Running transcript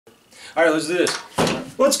All right, let's do this.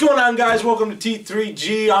 What's going on, guys? Welcome to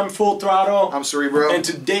T3G. I'm Full Throttle. I'm Cerebro. And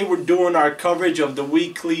today we're doing our coverage of the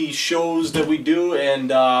weekly shows that we do. And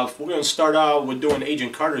we're going to start out with doing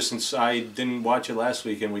Agent Carter since I didn't watch it last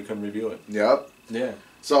week and we couldn't review it. Yep. Yeah.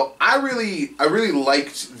 So I really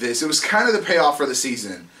liked this. It was kind of the payoff for the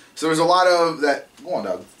season. So there was a lot of that. Go on,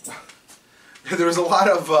 Doug. There was a lot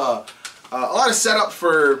of setup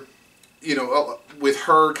for, you know, with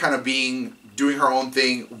her kind of doing her own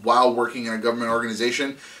thing while working in a government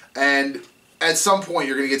organization. And at some point,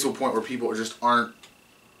 you're going to get to a point where people just aren't,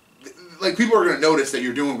 like, people are going to notice that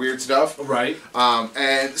you're doing weird stuff. Right.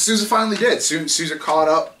 And Susan finally did. Susan caught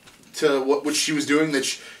up to what she was doing, that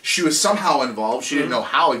she was somehow involved. She didn't know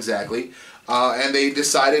how exactly. And they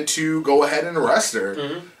decided to go ahead and arrest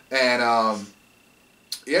her. And,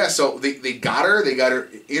 yeah, so they got her. They got her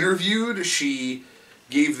interviewed. She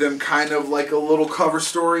gave them kind of like a little cover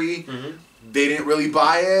story. They didn't really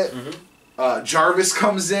buy it. Jarvis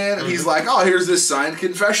comes in and he's like, "Oh, here's this signed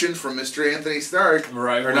confession from Mr. Anthony Stark."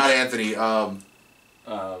 Right. Or not Anthony. Howard.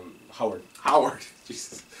 Howard.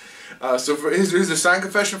 Jesus. So here's a signed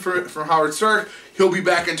confession from Howard Stark. He'll be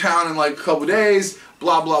back in town in like a couple days.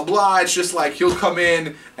 Blah blah blah. It's just like he'll come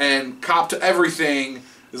in and cop to everything.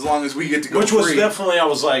 As long as we get to go Which was definitely, I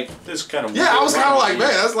was like, this kind of weird. Yeah, I was kind of like,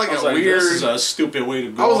 man, that's like a weird... This is a stupid way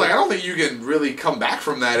to go. I was like, I don't think you can really come back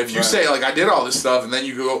from that. If you say, like, I did all this stuff, and then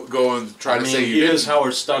you go and try to say you didn't. He is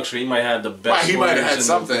Howard Stark, so he might have the best He might have had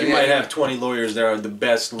something. He might have 20 lawyers that are the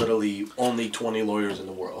best, literally, only 20 lawyers in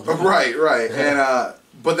the world. Right. And,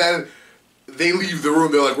 but then they leave the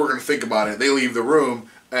room. They're like, we're going to think about it. They leave the room,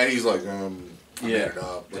 and he's like, I made it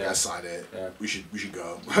up. Like, I signed it. Yeah. We should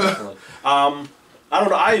go. I don't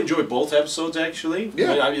know. I enjoyed both episodes, actually.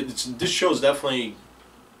 Yeah. I mean, this show's definitely...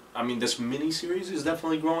 I mean, this mini-series is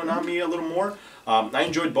definitely growing on me a little more. I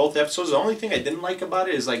enjoyed both episodes. The only thing I didn't like about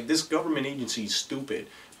it is, like, this government agency is stupid.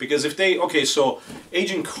 Because if they... Okay, so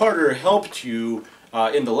Agent Carter helped you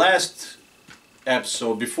in the last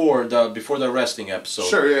episode, before the arresting episode.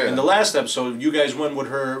 Sure, yeah. In the last episode, you guys went with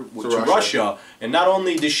her to Russia. And not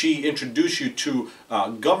only did she introduce you to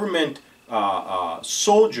government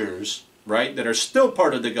soldiers... right, that are still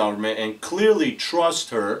part of the government and clearly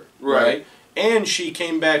trust her, right? And she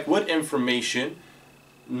came back with information.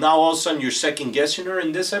 Now all of a sudden you're second guessing her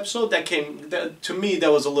in this episode. To me,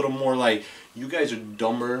 that was a little more like, you guys are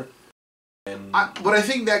dumber. And but I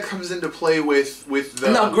think that comes into play with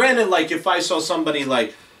the... Now, granted, like, if I saw somebody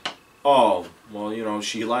like, oh, well, you know,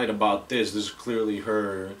 she lied about this. This is clearly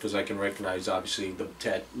her, because I can recognize, obviously, the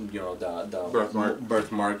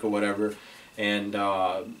birthmark or whatever. And...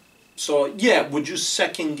 so, yeah, would you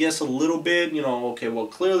second guess a little bit? You know, okay, well,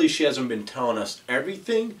 clearly she hasn't been telling us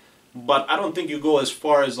everything, but I don't think you go as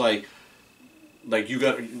far as, like you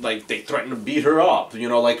got, like, they threatened to beat her up, you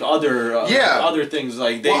know, like other things,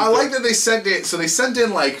 like they... Well, I like that they sent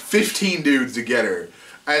in, like, 15 dudes to get her,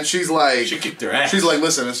 and she's like... She kicked their ass. She's like,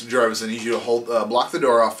 listen, Mr. Jarvis, I need you to block the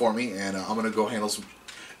door off for me, and I'm gonna go handle some...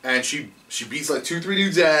 And she beats, like, 2-3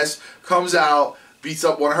 dudes' ass, comes out, beats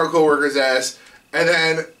up one of her coworkers' ass, and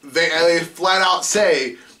then they flat out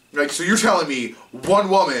say, like, so you're telling me one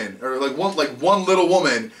woman, or one little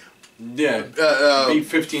woman, beat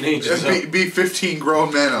 15 angels beat 15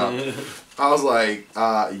 grown men up. I was like,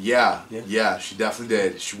 yeah, she definitely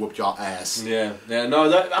did. She whooped y'all ass. Yeah.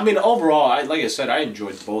 No, I mean, overall, like I said, I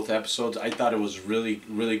enjoyed both episodes. I thought it was really,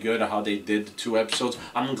 really good how they did the 2 episodes.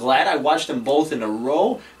 I'm glad I watched them both in a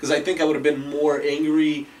row, because I think I would have been more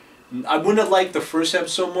angry. I wouldn't have liked the first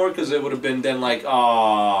episode more, because it would have been then like,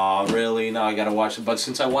 oh, really? Now I gotta watch them. But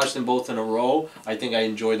since I watched them both in a row, I think I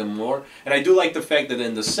enjoyed them more. And I do like the fact that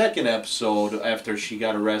in the second episode, after she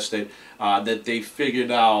got arrested, that they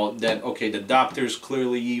figured out that, okay, the doctor's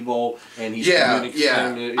clearly evil, and he's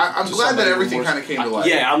communicating. I'm glad that everything kind of came to light.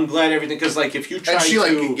 Yeah, I'm glad everything, because like if you try and she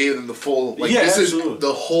like gave them the full, like, this absolutely. Is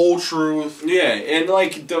the whole truth. Yeah, and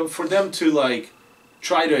like for them to like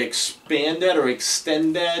try to expand that or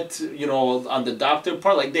extend that, you know, on the doctor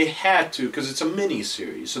part, like they had to, because it's a mini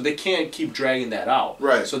series, so they can't keep dragging that out.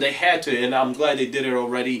 Right. So they had to, and I'm glad they did it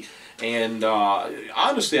already. And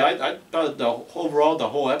honestly, I thought the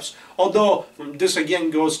whole episode, although this again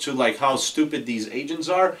goes to like how stupid these agents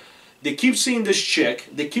are. They keep seeing this chick.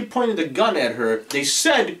 They keep pointing the gun at her. They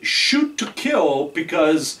said shoot to kill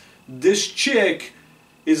because this chick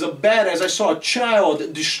is a badass. I saw a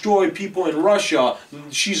child destroy people in Russia.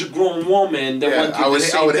 She's a grown woman that went through the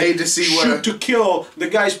same I would thing. hate to see shoot to kill. The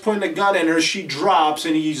guy's pointing a gun at her. She drops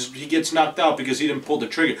and he gets knocked out because he didn't pull the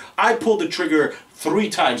trigger. I pulled the trigger 3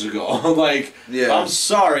 times ago. Like, I'm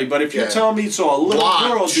sorry, but if you tell me so, a little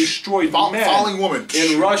girl destroyed men falling woman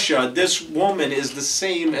in Russia. This woman is the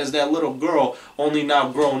same as that little girl, only now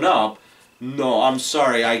grown up. No, I'm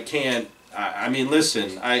sorry, I can't. I mean,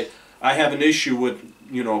 listen, I have an issue with,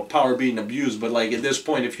 you know, power being abused, but like at this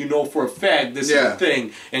point, if you know for a fact this is a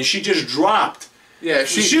thing, and she just dropped. Yeah,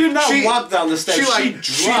 she did not walk down the steps.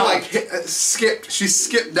 She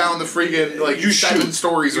skipped down the freaking like 7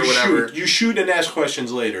 stories or whatever. You shoot and ask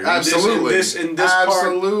questions later. Absolutely. In this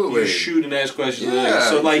part, you shoot and ask questions later.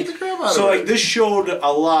 So like this showed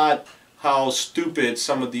a lot how stupid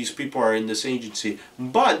some of these people are in this agency.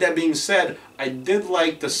 But that being said, I did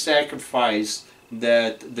like the sacrifice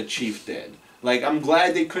that the chief did. Like, I'm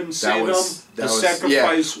glad they couldn't save him. The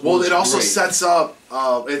sacrifice was well, it also great. sets up.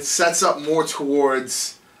 It sets up more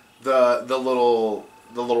towards the little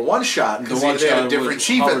one shot because they had a different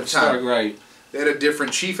chief at the time. Right. They had a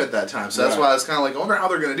different chief at that time, so that's why I was kind of like, I wonder how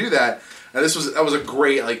they're going to do that. And that was a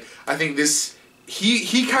great, like, I think this.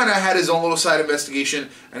 He kind of had his own little side investigation,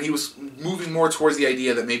 and he was moving more towards the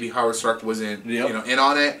idea that maybe Howard Stark was in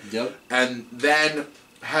on it. Yep. And then,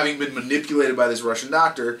 having been manipulated by this Russian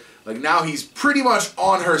doctor, like now he's pretty much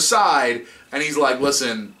on her side, and he's like,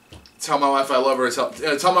 "Listen, tell my wife I love her.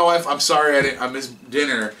 Tell my wife I'm sorry I missed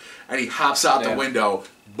dinner." And he hops out the window,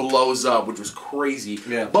 blows up, which was crazy.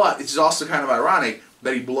 Yeah. But it's also kind of ironic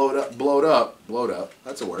that he blowed up.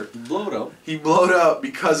 That's a word. Blowed up. He blowed up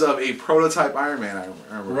because of a prototype Iron Man. I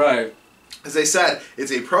remember. Right. As they said,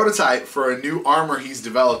 it's a prototype for a new armor he's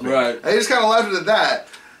developing. Right. And I just kind of left it at that.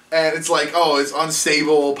 And it's like, oh, it's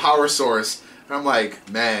unstable power source. And I'm like,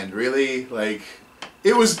 man, really? Like,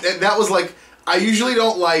 it was. And that was like, I usually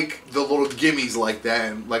don't like the little gimmies like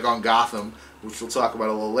that, and like on Gotham, which we'll talk about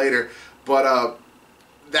a little later. But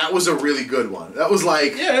that was a really good one. That was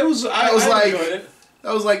like, it was. I enjoyed it.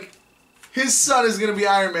 That was like, his son is going to be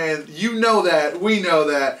Iron Man. You know that. We know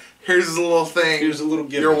that. Here's a little thing. Here's a little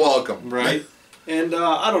gift. You're welcome. Right. And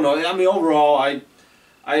I don't know. I mean, overall, I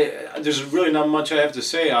there's really not much I have to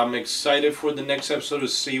say. I'm excited for the next episode to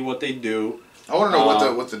see what they do. I want to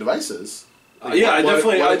know what the device is. Like,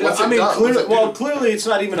 clearly it's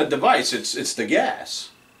not even a device. It's the gas.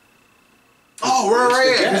 Oh,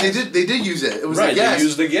 right, because they did use it. It was the gas. They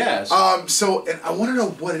used the gas. So and I want to know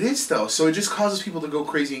what it is though. So it just causes people to go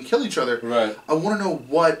crazy and kill each other. Right. I want to know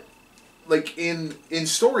what, like in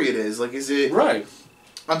story it is. Like, is it right?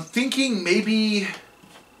 I'm thinking maybe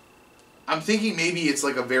it's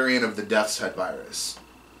like a variant of the Death's Head virus.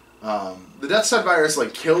 The Death's Head virus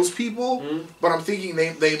like kills people, but I'm thinking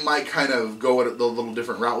they might kind of go a little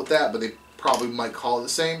different route with that, but they probably might call it the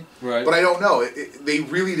same. Right. But I don't know. They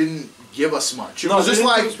really didn't give us much. It was just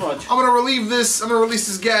like, I'm gonna release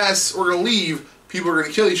this gas. We're gonna leave. People are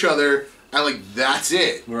gonna kill each other, and like that's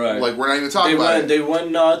it. Right. Like we're not even talking about it. They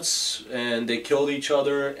went nuts and they killed each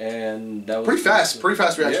other, and that was pretty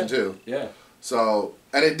fast reaction too. Yeah. So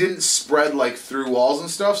and it didn't spread like through walls and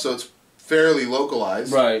stuff, so it's fairly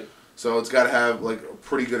localized. Right. So it's got to have like a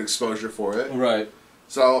pretty good exposure for it. Right.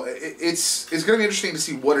 So it's going to be interesting to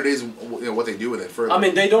see what it is, what they do with it further. I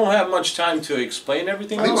mean, they don't have much time to explain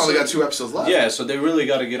everything. I think we only got 2 episodes left. Yeah, so they really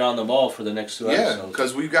got to get on the ball for the next 2 episodes. Yeah,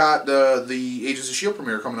 because we've got the Agents of S.H.I.E.L.D.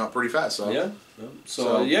 premiere coming up pretty fast. So yeah.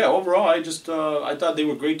 So yeah, overall, I thought they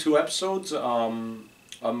were great 2 episodes.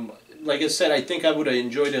 Like I said, I think I would have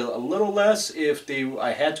enjoyed it a little less if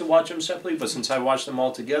I had to watch them separately. But since I watched them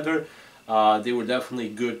all together, they were definitely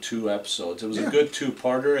good 2 episodes. It was a good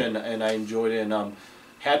 2-parter, and I enjoyed it. And I'm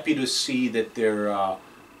happy to see that they're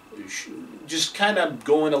just kind of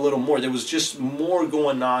going a little more. There was just more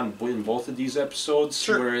going on in both of these episodes.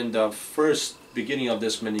 Sure. Where in the first beginning of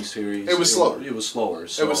this miniseries, it was slower. It was slower.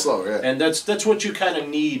 So, it was slower, yeah. And that's what you kind of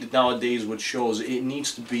need nowadays with shows. It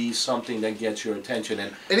needs to be something that gets your attention,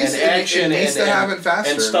 and action it needs to happen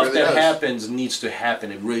faster. And stuff really that does. happens needs to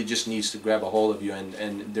happen. It really just needs to grab a hold of you,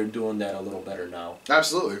 and they're doing that a little better now.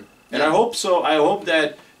 Absolutely. And I hope so. I hope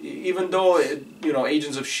that even though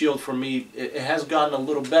Agents of S.H.I.E.L.D. for me it has gotten a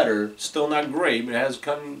little better, still not great, but it has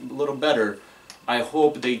gotten a little better. I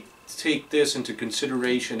hope they take this into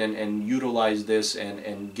consideration and utilize this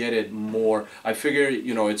and get it more. I figure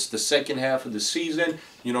it's the second half of the season.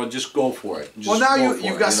 Just go for it. Just now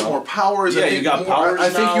you've got some more powers. Yeah, you got powers now. I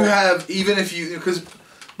think you have, even if you, because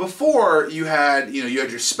before you had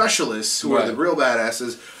your specialists who are the real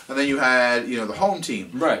badasses, and then you had the home team.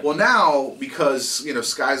 Right. Well, now because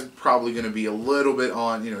Sky's probably going to be a little bit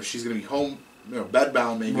on, she's going to be home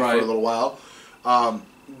bedbound maybe for a little while.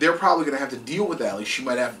 They're probably going to have to deal with that. Like she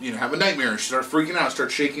might have, have a nightmare and start freaking out,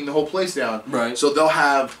 start shaking the whole place down. Right. So they'll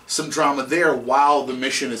have some drama there while the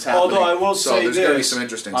mission is happening. Although I will say there's going to be some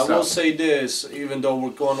interesting stuff. I will say this, even though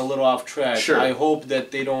we're going a little off track. Sure. I hope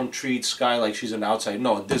that they don't treat Skye like she's an outsider.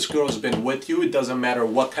 No, this girl's been with you. It doesn't matter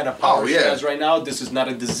what kind of power she has right now. This is not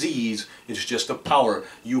a disease. It's just a power.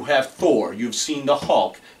 You have Thor. You've seen the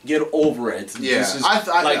Hulk. Get over it. Yeah. This is,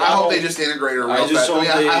 I hope they just integrate her real fast.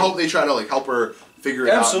 I hope they try to help her figure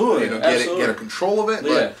it out, get a control of it.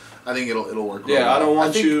 But I think it'll work. Yeah, well. I don't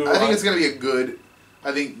want you. I think it's gonna be a good.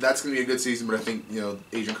 I think that's gonna be a good season. But I think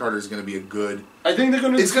Agent Carter is gonna be a good. I think they're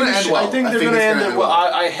gonna. It's gonna end well. I think they're gonna end it well.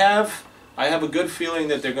 I have a good feeling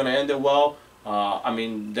that they're gonna end it well. I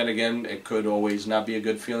mean, then again, it could always not be a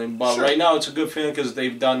good feeling. But right now, it's a good feeling because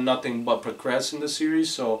they've done nothing but progress in the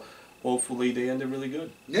series. So hopefully, they end it really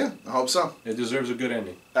good. Yeah, I hope so. It deserves a good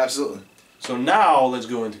ending. Absolutely. So now let's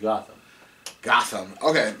go into Gotham.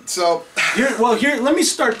 Okay, so here, let me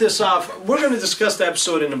start this off. We're going to discuss the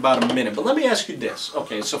episode in about a minute, but let me ask you this.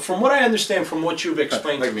 Okay, so from what I understand, from what you've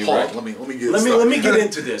explained to me, right? Let me get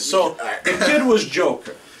into this. So the kid was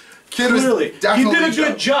Joker. Clearly, he did a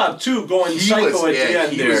good job too, going psycho at the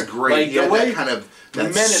end. He was great. Like, he had that kind of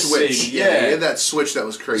menacing switch. Yeah, he had that switch that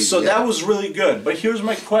was crazy. So that was really good. But here's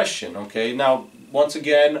my question. Okay, now once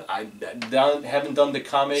again, I haven't done the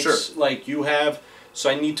comics like you have. So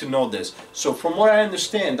I need to know this. So from what I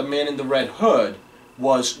understand, the man in the red hood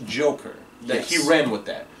was Joker. That he ran with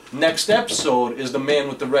that. Next episode is the man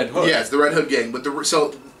with the red hood. Yes, the Red Hood gang. But the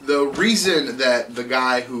reason that the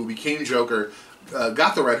guy who became Joker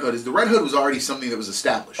got the Red Hood is the Red Hood was already something that was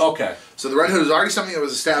established. Okay. So the Red Hood was already something that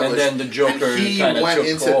was established. And then the Joker kind of went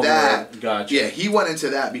into over. That. Gotcha. Yeah, he went into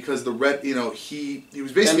that because the Red, he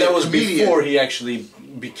was basically and that was comedian. Before he actually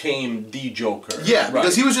became the Joker. Yeah,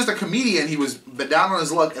 because he was just a comedian. He was down on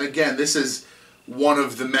his luck. And again, this is one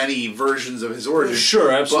of the many versions of his origin.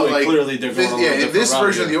 Sure, absolutely. But clearly, they're going in this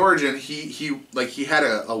version of the origin, he had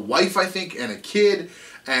a wife, I think, and a kid.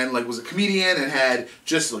 And was a comedian and had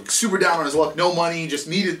just super down on his luck, no money, just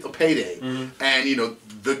needed a payday. And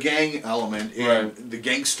the gang element, the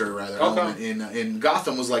gangster element in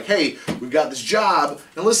Gotham was like, hey, we've got this job,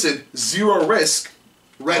 and listen, zero risk,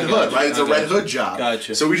 Red Hood, right? It's a Red Hood job.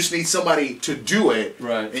 Gotcha. So we just need somebody to do it,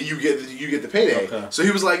 right? And you get the payday. Okay. So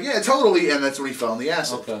he was like, yeah, totally, and that's when he fell in the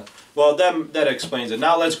acid. Okay. Well, that explains it.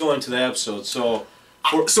 Now let's go into the episode. So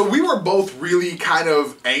we were both really kind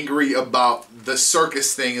of angry about the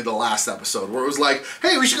circus thing in the last episode, where it was like,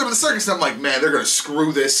 hey, we should go to the circus, and I'm like, man, they're going to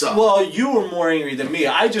screw this up. Well, you were more angry than me.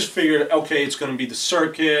 I just figured, okay, it's going to be the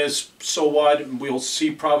circus, so what? We'll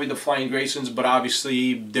see probably the Flying Graysons, but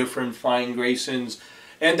obviously different Flying Graysons.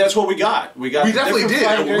 And that's what we got. We definitely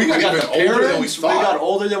did. We got even older than we thought. We got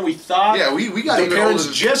older than we thought. Yeah, we got the even parents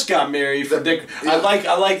older just got married for Dick. Yeah.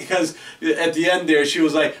 I like because at the end there, she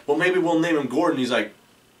was like, well, maybe we'll name him Gordon. He's like,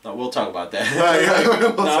 no, we'll talk about that.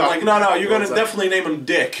 I'm like, no, you're going to definitely name him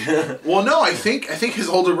Dick. Well, no, I think his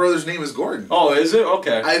older brother's name is Gordon. Oh, is it?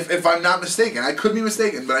 Okay. If I'm not mistaken. I could be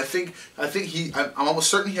mistaken, but I think I'm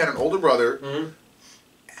almost certain he had an older brother. Mm-hmm.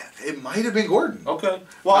 It might have been Gordon. Okay.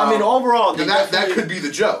 Well, I mean, overall... And that could be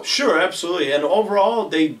the joke. Sure, absolutely. And overall,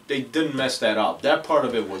 they didn't mess that up. That part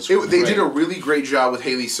of it was great. They did a really great job with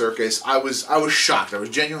Haley Circus. I was shocked. I was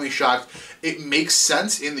genuinely shocked. It makes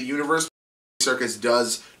sense in the universe. Circus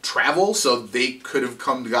does travel, so they could have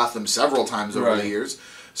come to Gotham several times over the years.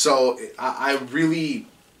 So I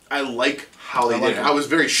like how they did it. I was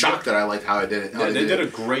very shocked that I liked how I did it. Yeah, they did a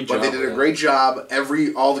great job. But they did a great job.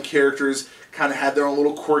 All the characters kind of had their own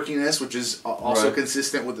little quirkiness, which is also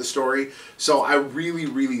consistent with the story. So I really,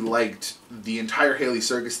 really liked the entire Haley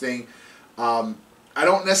Circus thing. I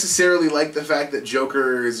don't necessarily like the fact that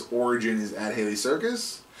Joker's origin is at Haley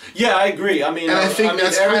Circus. Yeah, I agree. I mean, and I think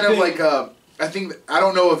that's kind of like I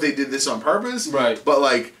don't know if they did this on purpose, right?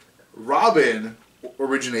 But Robin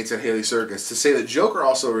originates at Haley Circus. To say that Joker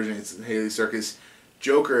also originates at Haley Circus,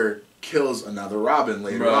 Joker kills another Robin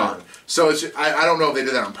later on. So it's I don't know if they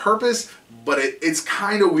did that on purpose, but it's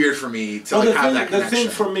kind of weird for me to have that connection. The thing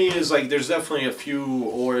for me is there's definitely a few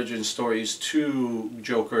origin stories to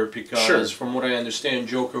Joker because from what I understand,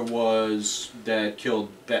 Joker was that killed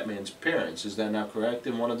Batman's parents. Is that not correct?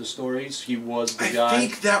 In one of the stories, he was the guy. I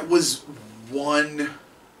think that was one.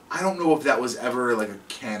 I don't know if that was ever a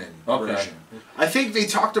canon version. I think they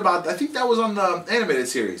talked about. I think that was on the animated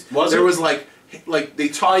series. There was they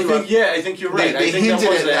talked about. I think you're right. They hinted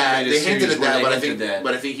at that. They hinted at that,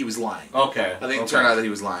 but I think he was lying. Okay. I think it turned out that he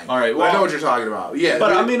was lying. All right. Well, I know what you're talking about. Yeah.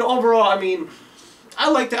 But I mean, overall, I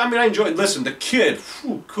like that. I enjoyed. Listen, the kid.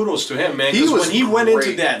 Kudos to him, man. Because when he went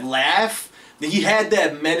into that laugh. He had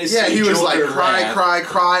that menacing. Yeah, he was Joker like cry, laugh. cry,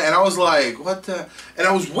 cry, and I was like, what the? And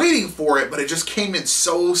I was waiting for it, but it just came in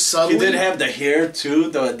so subtly. He did have the hair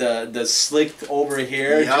too, the slicked over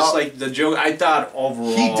hair, Yep. just like the Joker. I thought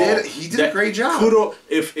overall He did a great job. Kudo,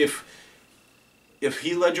 if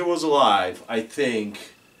Heath Ledger was alive, I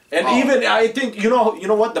think. And Oh. even I think you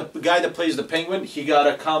know what, the guy that plays the Penguin, he got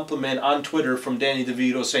a compliment on Twitter from Danny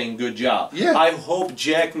DeVito saying good job. Yeah. I hope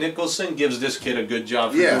Jack Nicholson gives this kid a good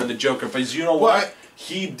job for Yeah. doing the Joker, because you know Well, what,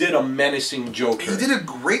 he did a menacing Joker. He did a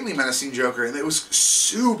greatly menacing Joker, and it was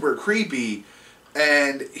super creepy.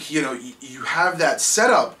 And you know, you have that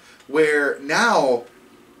setup where now,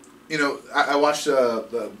 you know, I watched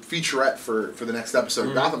the featurette for the next episode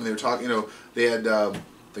of Gotham. And they were talking, you know, they had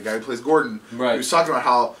the guy who plays Gordon. Right. He was talking about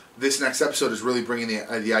how this next episode is really bringing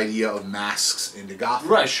the idea of masks into Gotham.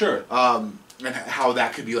 Right, sure. And how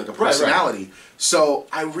that could be like a Right. personality. So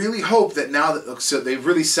I really hope that now that they've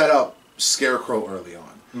really set up Scarecrow early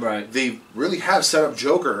on. Right. They really have set up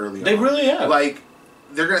Joker early on. They really have. Like,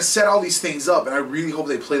 they're gonna set all these things up, and I really hope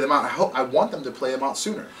they play them out. I want them to play them out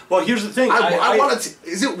sooner. Well, here's the thing. I want to.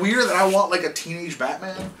 Is it weird that I want like a teenage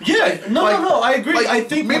Batman? Yeah, no, I agree. Like, I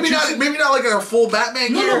think maybe not like a full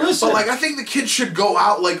Batman No, gear, listen. but like I think the kid should go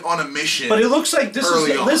out like on a mission. But it looks like this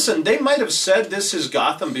early is. on. Listen, they might have said this is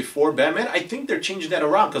Gotham before Batman. I think they're changing that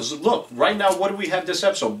around, because look, right now, what do we have this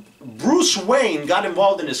episode? Bruce Wayne got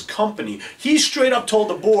involved in his company. He straight up told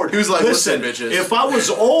the board, He was like, "Listen, "Listen, bitches. if I was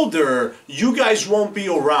older, you guys won't be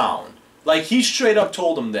around." Like, he straight up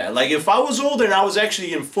told them that. Like, if I was older and I was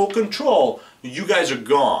actually in full control, you guys are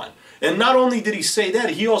gone. And not only did he say that,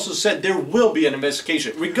 he also said there will be an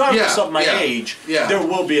investigation. Regardless of my age, there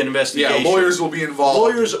will be an investigation. Yeah, lawyers will be involved.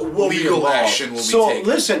 Lawyers will be Legal involved. action will be so, taken.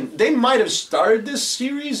 listen, they might have started this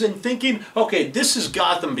series and thinking, okay, this is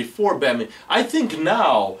Gotham before Batman. I think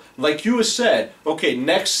now, like you said, okay,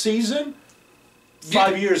 next season,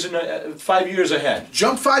 5 years ahead.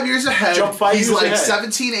 Jump 5 years ahead. Jump 5 he's years like ahead.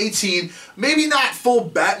 17, 18. Maybe not full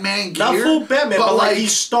Batman gear. Not full Batman, but like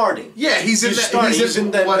he's starting. Yeah, he's in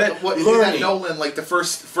that learning. Nolan, like the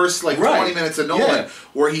first like Right. 20 minutes of Nolan, Yeah.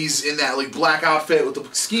 where he's in that like black outfit with the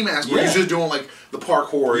ski mask, where he's Yeah. just doing like the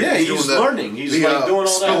parkour. Yeah, he's doing learning. He's like doing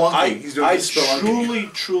all that. He's doing I the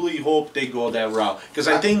spelunking. truly hope they go that route, because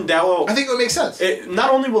I think that will. I think it would make sense.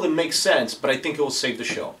 Not only will it make sense, but I think it will save the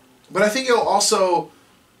show. But I think it'll also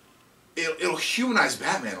it'll humanize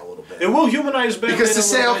Batman a little bit. It will humanize Batman. Because to a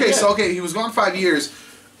say, little bit, okay, he was gone 5 years.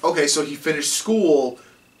 Okay, so he finished school.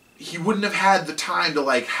 He wouldn't have had the time to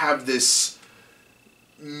like have this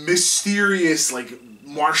mysterious like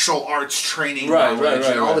martial arts training knowledge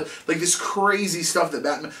and all like this crazy stuff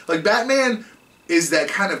that Batman is that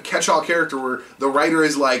kind of catch-all character where the writer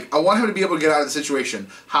is like, I want him to be able to get out of the situation.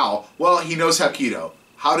 How? Well, he knows Hapkido.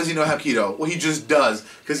 How does he know Hapkido? Well, he just does,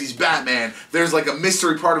 because he's Batman. There's like a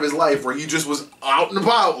mystery part of his life where he just was out and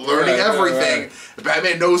about learning everything. Right.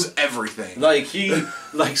 Batman knows everything.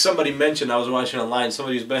 Like somebody mentioned, I was watching online,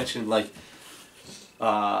 somebody's mentioned like,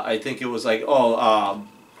 I think it was like,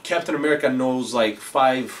 Captain America knows like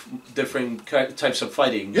 5 different types of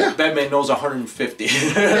fighting. Yeah. Batman knows 150.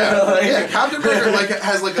 Captain America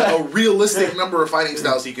has like a realistic number of fighting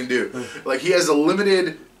styles he can do. Like he has a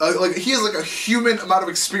limited, he has like a human amount of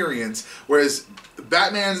experience, whereas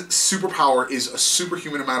Batman's superpower is a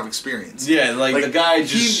superhuman amount of experience. Yeah, like the guy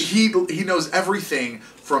just he knows everything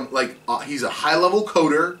from like he's a high level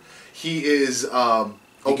coder. He is.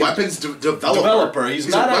 A weapons developer.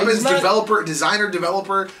 He's a weapons developer, designer,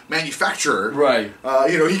 developer, manufacturer. Right.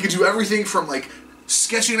 He could do everything from like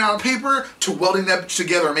sketching out on paper to welding that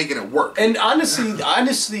together and making it work. And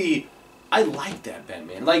honestly, I like that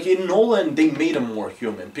Batman. Like in Nolan, they made him more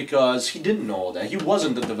human because he didn't know all that. He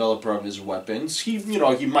wasn't the developer of his weapons. He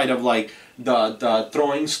might have like the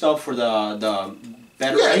throwing stuff for the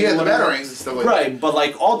batarang. Yeah, he had the batarangs and stuff like that. Right, but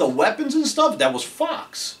like all the weapons and stuff, that was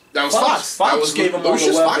Fox. That was Fox. Fox gave him all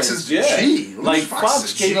the weapons. Fox's G. Like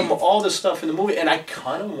Fox gave him all the stuff in the movie, and I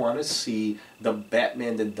kind of want to see the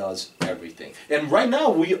Batman that does everything. And right now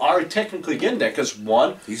we are technically getting that because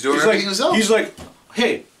he's doing everything himself. He's like,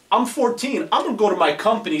 hey, I'm 14. I'm gonna go to my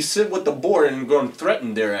company, sit with the board, and go and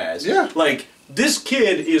threaten their ass. Yeah. Like. This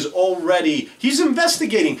kid is he's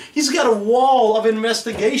investigating. He's got a wall of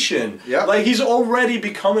investigation. Yeah. Like, he's already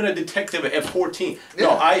becoming a detective at 14. Yeah.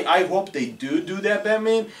 No, I hope they do that,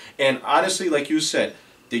 Batman. And honestly, like you said,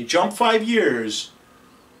 they jump 5 years.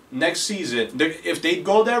 Next season, if they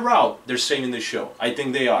go that route, they're saving the show. I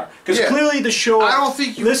think they are. Because clearly the show... I don't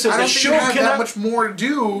think you have that much more to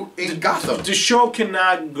do in Gotham. The show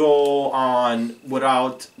cannot go on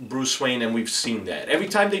without Bruce Wayne, and we've seen that. Every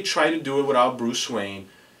time they try to do it without Bruce Wayne,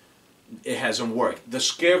 it hasn't worked. The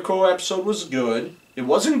Scarecrow episode was good. It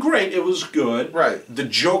wasn't great. It was good. Right. The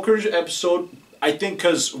Joker episode, I think,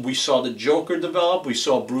 because we saw the Joker develop, we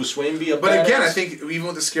saw Bruce Wayne be a badass. But again, I think even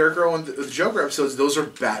with the Scarecrow and the Joker episodes, those are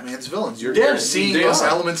Batman's villains. You're seeing those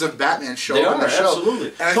elements of Batman show up in the show. Absolutely.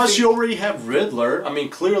 And plus, you already have Riddler. I mean,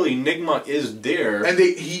 clearly, Enigma is there. And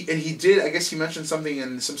he did. I guess he mentioned something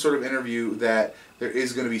in some sort of interview that there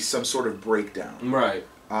is going to be some sort of breakdown. Right.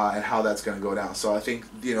 And how that's going to go down. So I think,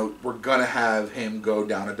 we're going to have him go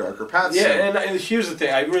down a darker path. Yeah, and here's the thing.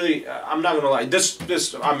 I'm not going to lie.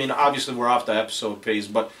 This, I mean, obviously we're off the episode pace,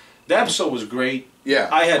 but the episode was great. Yeah.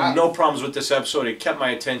 I had no problems with this episode. It kept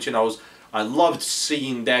my attention. I loved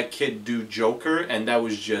seeing that kid do Joker, and that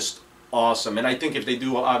was just awesome. And I think if they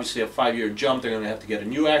do, obviously, a 5-year jump, they're going to have to get a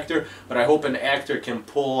new actor, but I hope an actor can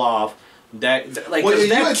pull off that, like, well,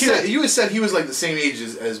 that you had said he was like the same age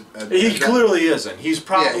as he clearly isn't. He's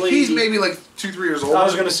probably... Yeah, he's maybe like 2-3 years older. I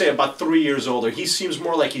was going to say about 3 years older. He seems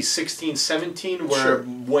more like he's 16, 17, where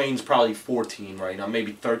Wayne's probably 14 right now.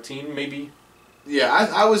 Maybe 13, maybe? Yeah,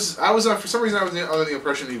 I was for some reason I was under the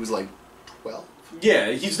impression he was like 12.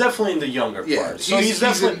 Yeah, he's definitely in the younger part. So he's a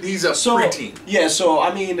preteen. Yeah, so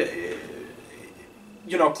I mean,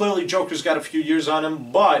 clearly Joker's got a few years on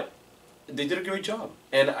him, but they did a great job.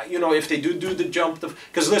 And, if they do the jump...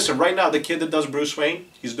 Because, listen, right now, the kid that does Bruce Wayne,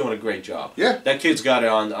 he's doing a great job. Yeah. That kid's got it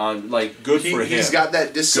on good for him. He's got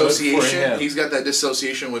that dissociation. He's got that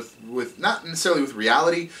dissociation with not necessarily with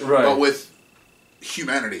reality, but with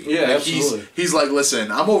humanity. Yeah, absolutely. He's like,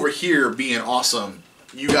 listen, I'm over here being awesome.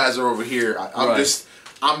 You guys are over here.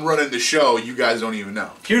 I'm running the show. You guys don't even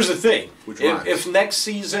know. Here's the thing. If next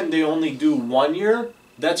season they only do 1 year,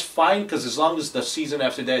 that's fine, because as long as the season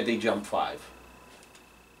after that they jump 5.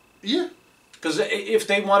 Yeah. Because if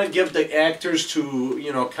they want to give the actors to,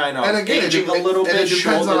 kind of aging a little bit,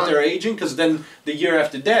 show that they're aging, because then the year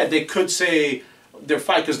after that, they could say they're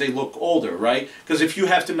fine because they look older, right? Because if you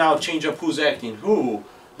have to now change up who's acting who,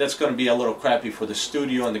 that's going to be a little crappy for the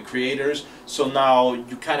studio and the creators. So now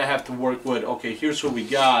you kind of have to work with, okay, here's who we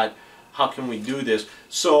got, how can we do this?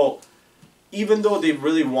 So even though they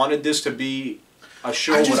really wanted this to be a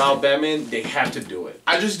show without Batman, they have to do it.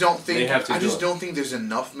 I just don't think. Don't think there's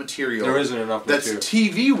enough material. There isn't enough material that's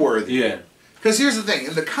TV worthy. Yeah. Because here's the thing: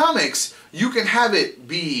 in the comics, you can have it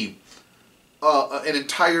be an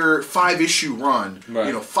entire 5-issue run.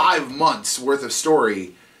 Right. 5 months worth of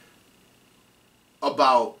story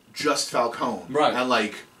about just Falcone. Right. And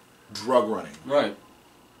like drug running. Right.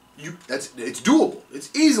 It's doable.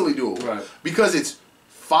 It's easily doable. Right. Because it's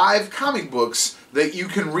 5 comic books that you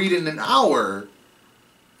can read in an hour.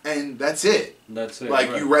 And that's it. That's it. Like,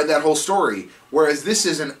 you read that whole story. Whereas this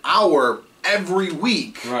is an hour every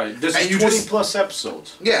week. Right. This is 20 plus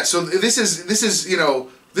episodes. Yeah, so this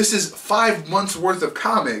is 5 months worth of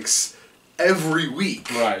comics every week.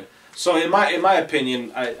 Right. So in my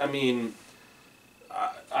opinion, I mean,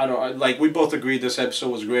 I don't like, we both agreed this episode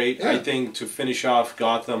was great. Yeah. I think to finish off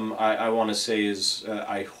Gotham, I want to say is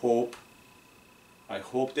I hope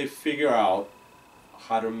they figure out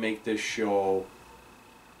how to make this show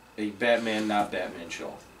a Batman, not Batman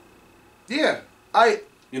show. Yeah,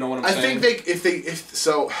 you know what I'm saying? I think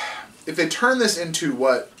if they turn this into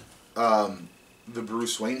what the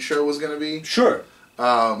Bruce Wayne show was going to be, sure,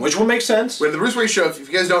 which will make sense. When the Bruce Wayne show, if you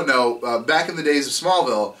guys don't know, back in the days of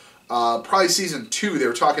Smallville, probably season 2, they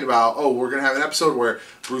were talking about, we're going to have an episode where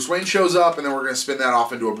Bruce Wayne shows up, and then we're going to spin that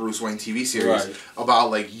off into a Bruce Wayne TV series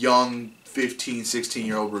about like young 15,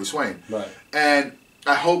 16-year-old Bruce Wayne. Right. And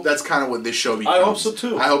I hope that's kind of what this show becomes. I hope so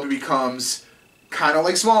too. I hope it becomes kind of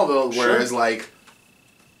like Smallville, whereas like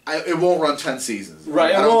it won't run 10 seasons.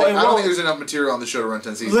 Right. I don't think there's enough material on the show to run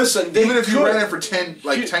 10 seasons. Listen, even if you ran it for 10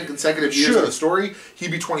 consecutive years of the story, he'd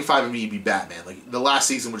be 25 and me, he'd be Batman. Like the last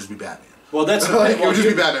season would just be Batman. Well, that's the thing. It would just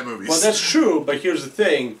be Batman movies. Well, that's true, but here's the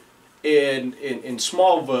thing: in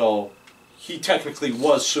Smallville, he technically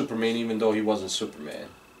was Superman, even though he wasn't Superman.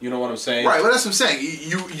 You know what I'm saying? Right. Well, that's what I'm saying.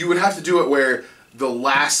 You would have to do it where the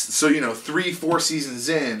last, 3-4 seasons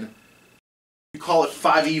in, you call it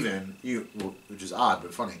 5 even, which is odd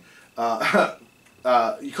but funny.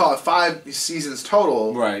 You call it 5 seasons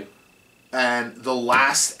total, right? And the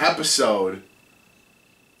last episode,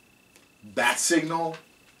 Bat Signal,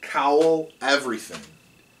 Cowl, everything.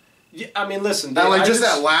 Yeah, I mean, listen. And just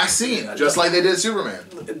that last scene, just like they did Superman.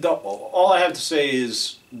 All I have to say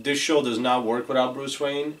is this show does not work without Bruce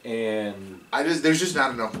Wayne, and there's just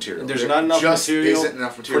not enough material. There's not enough material. Isn't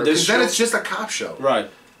enough material. Because then it's just a cop show. Right.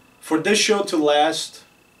 For this show to last,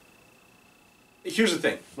 here's the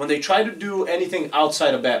thing: when they try to do anything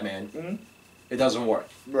outside of Batman, it doesn't work.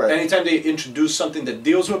 Right. Anytime they introduce something that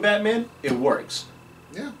deals with Batman, it works.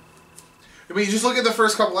 Yeah. I mean, just look at the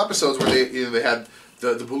first couple episodes where they had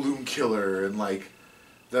the balloon killer and like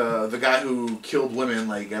the guy who killed women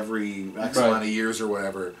like every X amount of years or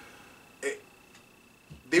whatever.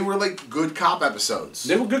 They were like good cop episodes.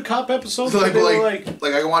 They were good cop episodes. like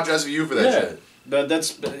I can watch SVU for that shit.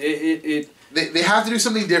 That's it. They have to do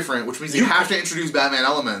something different, which means they have to introduce Batman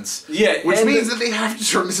elements. Yeah, which means that they have to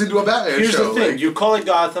turn this into a Batman show. Here's the thing: you call it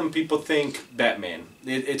Gotham, people think Batman.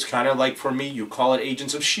 It's kind of like for me, you call it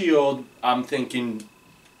Agents of S.H.I.E.L.D., I'm thinking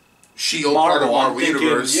S.H.I.E.L.D. part of Marvel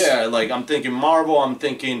Universe. Yeah, like I'm thinking Marvel. I'm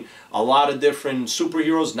thinking a lot of different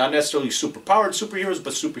superheroes, not necessarily superpowered superheroes,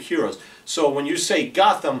 but superheroes. So when you say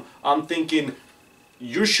Gotham, I'm thinking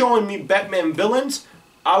you're showing me Batman villains.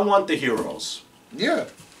 I want the heroes. Yeah.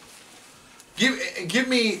 Give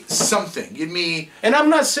me something. Give me. And I'm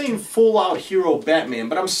not saying full out hero Batman,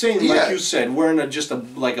 but I'm saying like you said, wearing a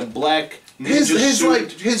black ninja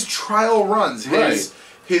suit. His trial runs.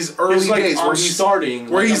 His early days where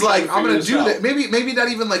he's like I'm gonna do that. Maybe not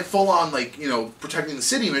even like full on like protecting the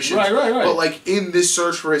city missions. Right. But like in this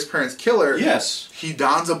search for his parents' killer. Yes. He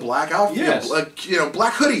dons a black outfit. Yes.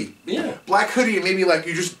 Black hoodie. Yeah. Black hoodie, and maybe like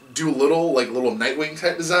you just do a little Nightwing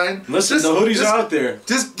type design. Listen, the hoodies are out there.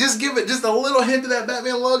 Just give it just a little hint of that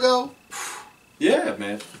Batman logo. Yeah,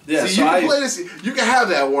 man. Yeah, so you can play this. You can have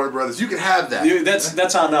that, Warner Brothers. You can have that.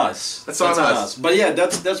 That's on us. That's on us. But yeah,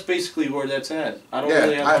 that's basically where that's at. I don't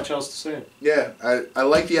really have much else to say. Yeah, I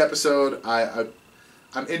like the episode.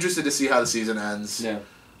 I'm interested to see how the season ends. Yeah.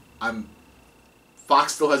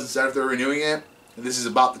 Fox still hasn't said if they're renewing it. And this is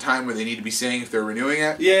about the time where they need to be saying if they're renewing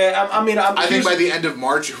it. Yeah, I think by the end of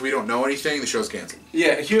March, if we don't know anything, the show's canceled.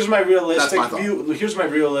 Yeah, here's my realistic view. Here's my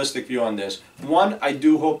realistic view on this. One, I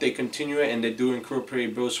do hope they continue it and they do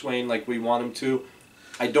incorporate Bruce Wayne like we want them to.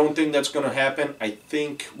 I don't think that's going to happen. I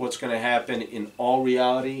think what's going to happen in all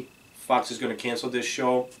reality, Fox is going to cancel this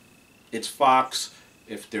show. It's Fox.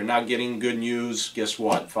 If they're not getting good news, guess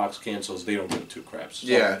what? Fox cancels. They don't give two craps. So.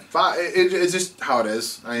 Yeah, it's just how it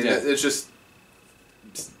is. I mean, it's just.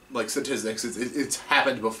 Like statistics, it's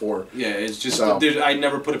happened before. Yeah, it's just I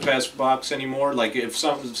never put it past Fox anymore. Like if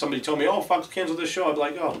somebody told me, "Oh, Fox canceled this show," I'd be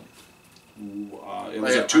like, "Oh, it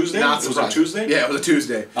was a Tuesday." It was a Tuesday. Yeah, it was a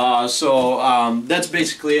Tuesday. So that's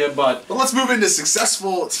basically it. But let's move into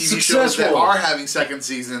successful TV shows that are having second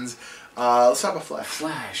seasons. Let's talk about Flash.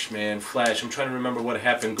 Flash, man, Flash. I'm trying to remember what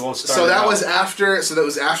happened. So that was after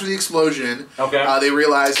the explosion. Okay. They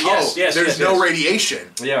realized, there's no radiation.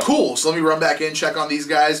 Yeah. Cool. So let me run back in, check on these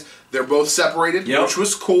guys. They're both separated, which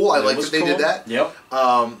was cool. I like that they did that. Yep.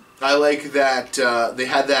 I like that they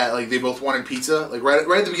had that, like they both wanted pizza. Like right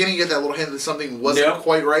at the beginning, you get that little hint that something wasn't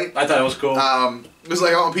quite right. I thought it was cool. It was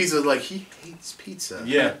like, I want pizza. Like he hates pizza.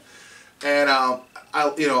 Yeah. And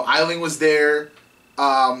Eiling was there.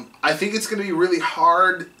 I think it's going to be really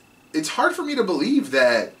hard. It's hard for me to believe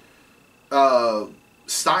that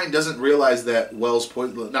Stein doesn't realize that Wells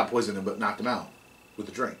not poisoned him, but knocked him out with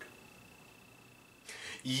the drink.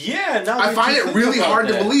 Yeah, I find it really hard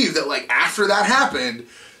to believe that, like, after that happened,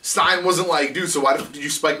 Stein wasn't like, dude, so why did you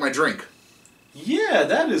spike my drink? Yeah,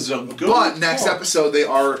 that is a good But next episode,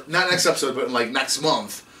 not next episode, but like next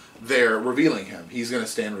month, they're revealing him. He's going to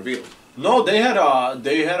stand revealed. No, they had a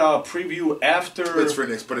preview after. It's for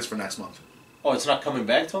next month. Oh, it's not coming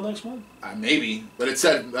back till next month? Maybe, but it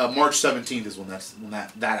said March 17th is when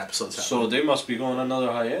that episode's happening. So they must be going on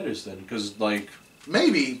another hiatus then, because like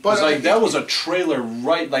maybe, but that was a trailer,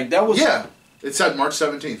 right? Like that was it said March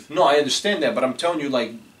 17th. No, I understand that, but I'm telling you,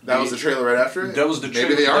 like that was the trailer right after it. That was the trailer.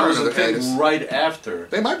 Maybe they are on another hiatus right after.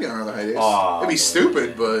 They might be on another hiatus. Oh, it'd be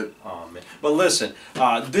stupid, but man. But listen,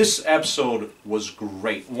 this episode was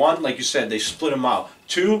great. One, like you said, they split them out.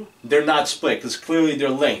 Two, they're not split because clearly they're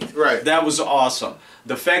linked. Right. That was awesome.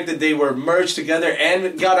 The fact that they were merged together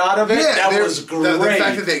and got out of it, that was great. The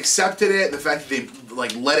fact that they accepted it, the fact that they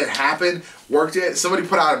like let it happen, worked it. Somebody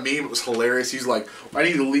put out a meme. It was hilarious. He's like, I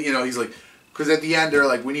need to leave. He's like, because at the end they're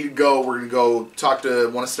like, we need to go. We're gonna go talk to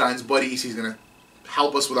one of Stein's buddies. He's gonna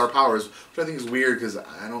help us with our powers, which I think is weird because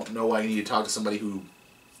I don't know why you need to talk to somebody who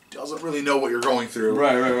doesn't really know what you're going through.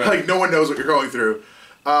 Right. Like no one knows what you're going through.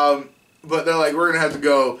 But they're like, we're gonna have to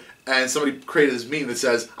go, and somebody created this meme that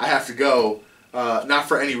says, I have to go. Not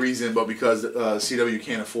for any reason, but because CW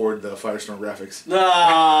can't afford the Firestorm graphics. But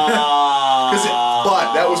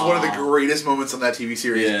that was one of the greatest moments on that TV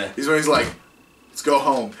series. Yeah. Is when he's like, let's go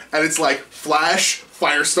home. And it's like Flash,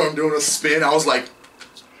 Firestorm doing a spin. I was like,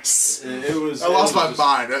 I lost my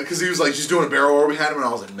mind because he was like just doing a barrel roll behind him, and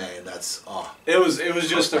I was like, man, that's It was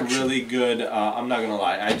just perfection. A really good. I'm not gonna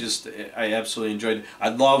lie, I absolutely enjoyed it. I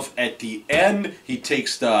love at the end he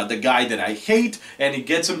takes the guy that I hate and he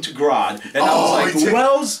gets him to Grodd, and I was like,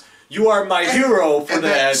 Wells, You are my hero for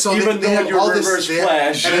that, so even they though have you're all Reverse this,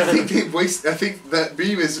 Flash. And I think that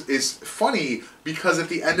beam is funny because at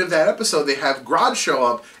the end of that episode they have Grodd show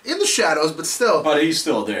up in the shadows, but still. But he's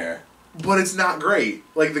still there. But it's not great.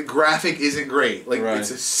 Like, the graphic isn't great. Like, right.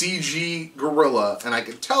 it's a CG gorilla, and I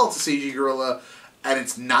can tell it's a CG gorilla, and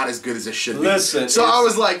it's not as good as it should be. Listen, so I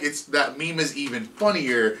was like, that meme is even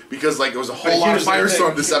funnier because, like, it was a whole lot of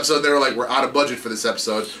Firestorm this episode. They were like, we're out of budget for this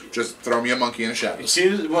episode. Just throw me a monkey in the shadows.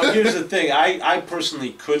 Here's the thing. I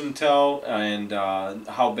personally couldn't tell and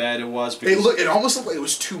how bad it was. Because It almost looked like it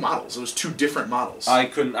was two models. It was two different models.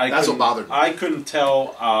 That's what bothered me. I couldn't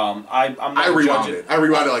tell. I rewound it. I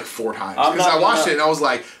rewound it like 4 times because I watched it and I was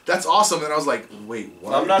like, "That's awesome." And I was like, "Wait,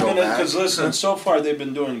 what?" I'm not gonna because listen. So far they've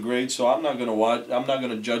been doing great, so I'm not gonna watch. I'm not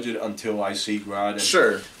gonna judge it until I see Grodd. And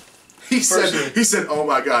sure. He said, "Oh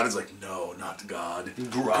my God!" It's like, no, not God.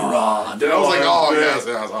 Grodd. And I was like, "Oh yes,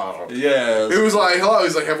 that's awesome." Yeah. It was like, hello.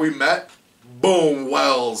 He's like, "Have we met?" Boom,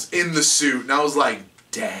 Wells in the suit, and I was like,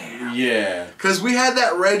 "Damn." Yeah. Because we had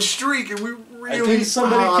that red streak, and we really. I think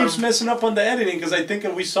somebody keeps messing up on the editing because I think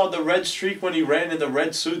we saw the red streak when he ran in the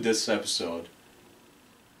red suit this episode.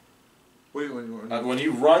 When he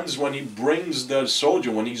runs, when he brings the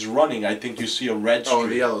soldier, when he's running, I think you see a red streak. Oh, in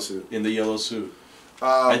the yellow suit. In the yellow suit.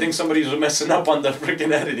 I think somebody's messing up on the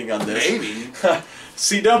freaking editing on this. Maybe.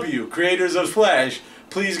 CW, creators of Flash,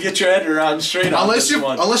 please get your editor on straight on this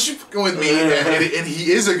one. Unless you go with me and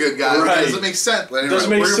he is a good guy. Right. It doesn't make sense. But anyway, we're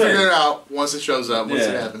going to figure it out once it shows up, once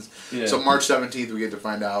it happens. Yeah. So March 17th we get to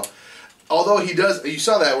find out. Although he does, you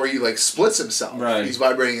saw that where he like splits himself. Right. He's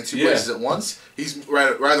vibrating in 2 places at once. He's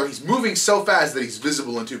rather he's moving so fast that he's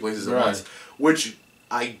visible in 2 places at once. Which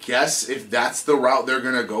I guess if that's the route they're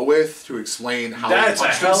gonna go with to explain how he punched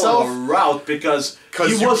himself. That's a hell of a route because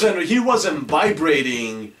he wasn't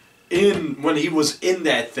vibrating when he was in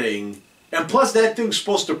that thing. And plus, that thing's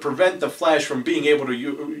supposed to prevent the Flash from being able to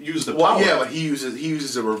use the power. Well, yeah, but he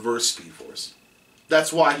uses a reverse Speed Force.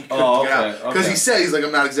 That's why he couldn't get out. Because he said, he's like,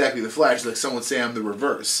 I'm not exactly the Flash. Like, some would say I'm the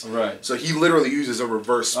reverse. Right. So he literally uses a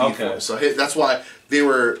reverse Speed Force. So that's why they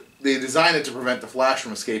designed it to prevent the Flash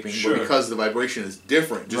from escaping. Sure. But because the vibration is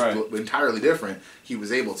different, just entirely different, he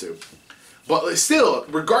was able to. But still,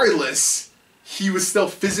 regardless, he was still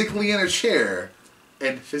physically in a chair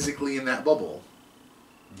and physically in that bubble.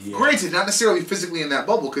 Yeah. Granted, not necessarily physically in that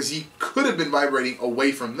bubble, because he could have been vibrating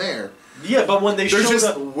away from there. Yeah, but when they show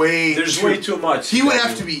there's way too much. He would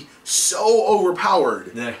have to be so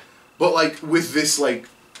overpowered. Yeah. But like with this like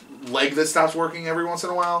leg that stops working every once in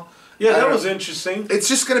a while. Yeah, that was interesting. It's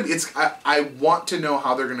just gonna be. I want to know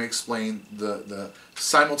how they're gonna explain the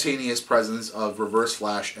simultaneous presence of Reverse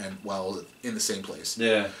Flash and Wells in the same place.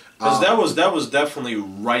 Yeah. Because that was definitely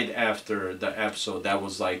right after the episode. That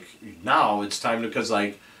was like, now it's time to, because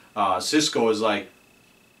like Cisco is like,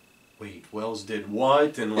 wait, Wells did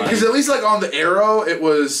what? And like, because at least like on the Arrow, it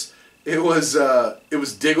was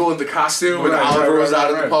Diggle in the costume and Oliver was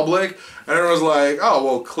out in the public, and everyone was like, oh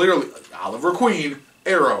well, clearly Oliver Queen.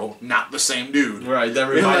 Arrow, not the same dude. Right, that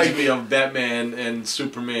reminds me of Batman and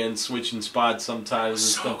Superman switching spots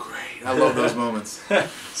sometimes. So great. I love those moments.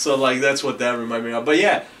 So like that's what that reminded me of. But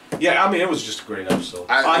yeah, I mean it was just a great episode.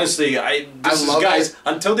 Honestly, guys,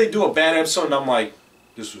 until they do a bad episode and I'm like,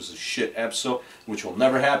 this was a shit episode, which will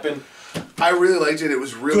never happen. I really liked it. It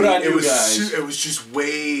was really good on you guys. It was just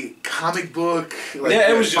way comic book. Like,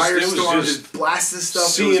 yeah, it was Firestorm just blasting stuff.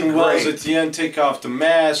 Seeing Wells at the end take off the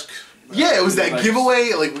mask. Yeah, it was that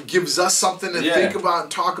giveaway. Like, gives us something to think about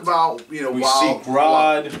and talk about. You know, we see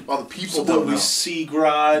Grodd while the people don't know. We see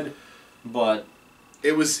Grodd, but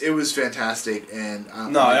it was fantastic, and I'm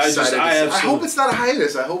excited. I hope it's not a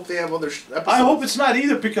hiatus. I hope they have other episodes. I hope it's not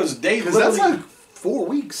either because that's like 4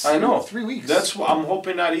 weeks. I know, 3 weeks. That's what I'm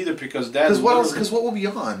hoping not either because what else? Because what will be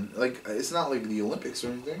on? Like, it's not like the Olympics or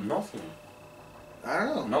anything. Nothing. I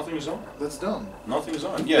don't know. Nothing's on. That's dumb. Nothing's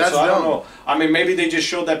on. Yeah, so I don't know. I mean, maybe they just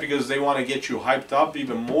showed that because they want to get you hyped up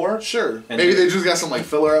even more. Sure. Maybe they just got some like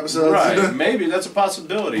filler episodes. Right. Maybe that's a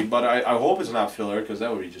possibility, but I hope it's not filler because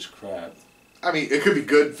that would be just crap. I mean, it could be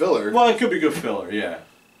good filler. Well, it could be good filler. Yeah.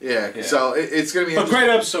 Yeah. So it's gonna be. A great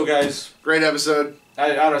episode, guys. Great episode.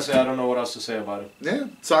 I honestly don't know what else to say about it. Yeah.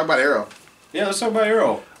 Let's talk about Arrow. Yeah, let's talk about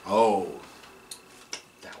Arrow. Oh.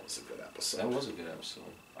 That was a good episode. That was a good episode.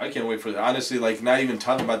 I can't wait for honestly, like, not even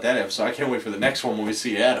talking about that episode. I can't wait for the next one when we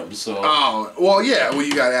see Adam. So. Oh well, yeah. Well,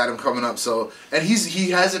 you got Adam coming up. So, and he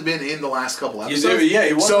hasn't been in the last couple episodes. Yeah,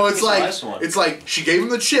 he wasn't. So it's like she gave him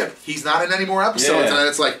the chip. He's not in any more episodes, and then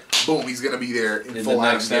it's like boom, he's gonna be there in full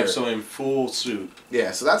the next episode in full suit. Yeah,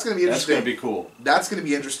 so that's gonna be interesting. That's gonna be cool. That's gonna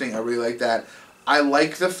be interesting. I really like that. I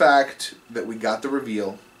like the fact that we got the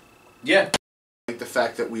reveal. Yeah. like the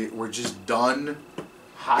fact that we're just done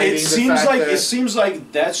hiding It the seems fact like that... it seems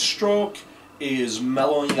like Deathstroke is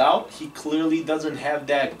mellowing out. He clearly doesn't have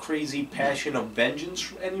that crazy passion of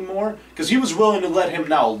vengeance anymore, because he was willing to let him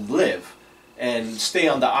now live and stay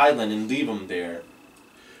on the island and leave him there.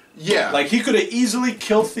 Yeah, like he could have easily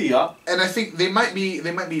killed Thea. And I think they might be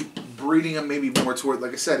breeding him maybe more toward,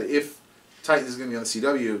 like I said, if Titans is going to be on the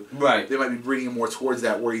CW, right? They might be breeding him more towards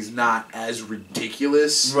that, where he's not as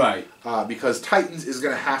ridiculous, right? Because Titans is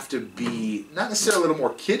going to have to be not necessarily a little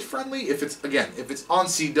more kid friendly. If it's on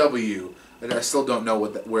CW, and I still don't know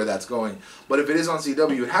where that's going, but if it is on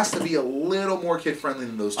CW, it has to be a little more kid friendly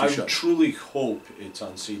than those two shows. I truly hope it's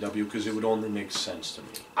on CW, because it would only make sense to me.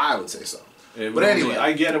 I would say so. But anyway,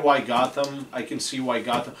 I get it why Gotham. I can see why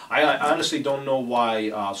Gotham. I honestly don't know why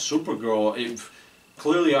Supergirl.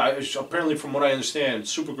 Clearly, apparently, from what I understand,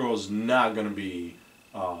 Supergirl is not going to be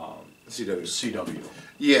CW.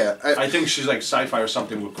 Yeah, I think she's like sci-fi or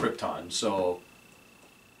something with Krypton. So,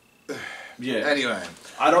 yeah. Anyway,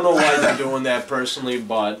 I don't know why they're doing that personally,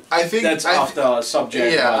 but I think that's off the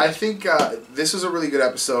subject. Yeah, I think this was a really good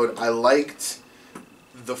episode. I liked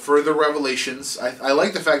the further revelations. I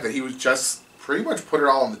like the fact that he was just pretty much put it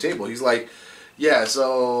all on the table. He's like, yeah,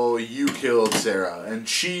 so you killed Sarah, and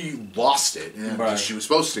she lost it, and right. she was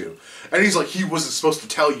supposed to. And he's like, he wasn't supposed to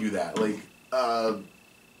tell you that. Like,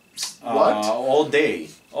 what? All day,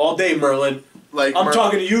 Merlin. Like, I'm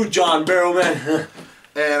talking to you, John Barrowman.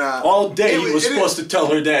 And all day he was supposed to tell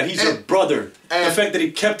her that he's her brother. The fact that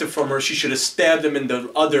he kept it from her, she should have stabbed him in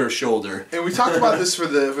the other shoulder. And we talked about this for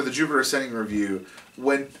the Jupiter Ascending review.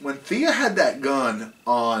 When Thea had that gun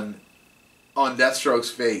on Deathstroke's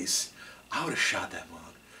face, I would have shot that mug.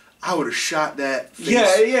 I would have shot that face. Yeah.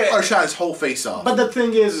 I would have shot his whole face off. But the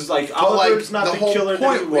thing is like, Oliver's not the killer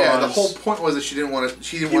that he was. Yeah, the whole point was that she didn't want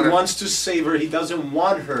to. He wants to save her. He doesn't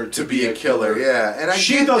want her to be a killer. Yeah, and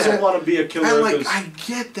she doesn't want to be a killer. And like, I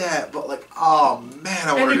get that, but like, oh man,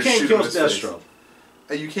 I wanted to shoot him in his face.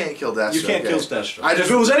 And you can't kill Deathstroke. You can't kill Deathstroke. You can't kill Deathstroke. If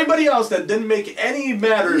it was anybody else that didn't make any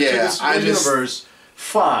matter to this universe,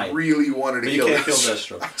 fine. Really wanted to kill Deathstroke. You can't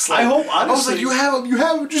kill Deathstroke. I hope, honestly... I was like, you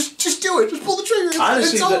have him, just do it. Just pull the trigger.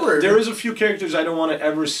 Honestly, it's over. There is a few characters I don't want to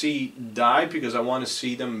ever see die, because I want to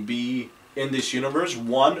see them be in this universe.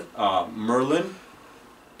 One, Merlin.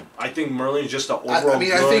 I think Merlin is just an overall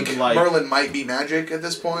I think Merlin might be magic at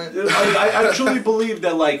this point. I truly believe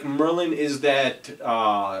that like Merlin is that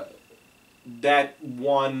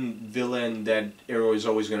one villain that Arrow is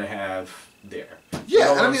always going to have there.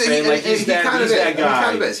 Yeah, you know he's that guy. He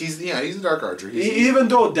kind of is. He's the Dark Archer. Even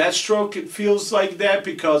though Deathstroke feels like that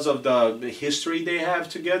because of the history they have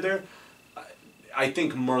together, I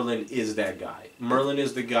think Merlin is that guy. Merlin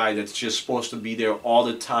is the guy that's just supposed to be there all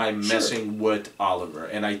the time messing with Oliver.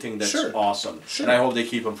 And I think that's awesome. Sure. And I hope they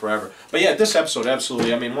keep him forever. But yeah, this episode,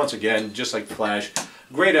 absolutely. I mean, once again, just like Flash,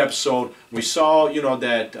 great episode. We saw,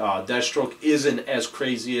 that Deathstroke isn't as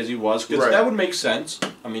crazy as he was, because that would make sense.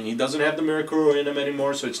 I mean, he doesn't have the Mirakuru in him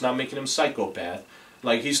anymore, so it's not making him psychopath.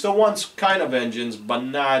 Like, he still wants kind of vengeance, but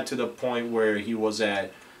not to the point where he was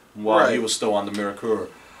at while he was still on the Mirakuru.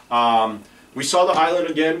 We saw the island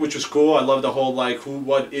again, which was cool. I love the whole, like,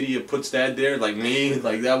 what idiot puts that there? Like me?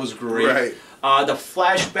 Like, that was great. Right. The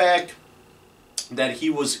flashback that he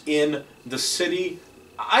was in the city,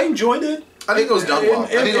 I enjoyed it. I think it was done well.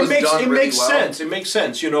 It makes sense. It makes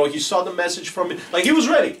sense. He saw the message from me. Like, he was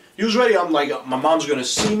ready. I'm like, my mom's going to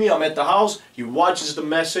see me. I'm at the house. He watches the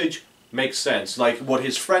message. Makes sense. Like, what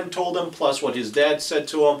his friend told him, plus what his dad said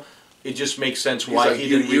to him, it just makes sense why he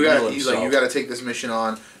didn't reveal himself. He's like, you got to take this mission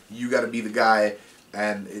on. You got to be the guy.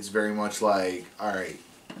 And it's very much like, all right,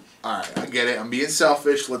 I get it. I'm being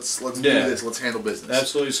selfish. Let's do this. Let's handle business.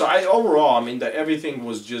 Absolutely. So overall, I mean, that everything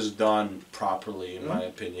was just done properly, in my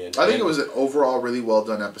opinion. I think it was an overall really well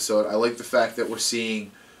done episode. I like the fact that we're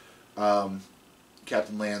seeing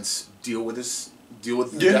Captain Lance deal with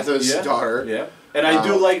the death of his daughter. Yeah. And I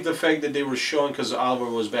do like the fact that they were showing, because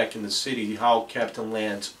Oliver was back in the city, how Captain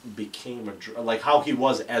Lance became how he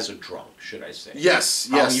was as a drunk, should I say? Yes.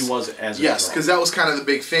 How he was as a drunk. Yes, because that was kind of the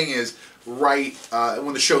big thing is,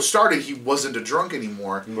 when the show started, he wasn't a drunk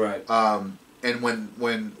anymore. Right. And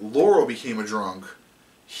when Laurel became a drunk,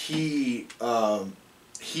 he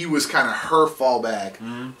was kind of her fallback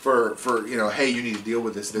for hey, you need to deal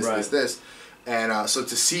with this. And so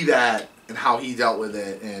to see that and how he dealt with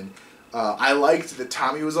it, and I liked that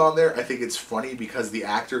Tommy was on there. I think it's funny because the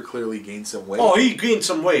actor clearly gained some weight. Oh, he gained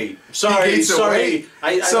some weight. Sorry.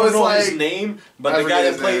 I don't know his name, but the guy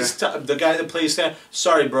that plays that.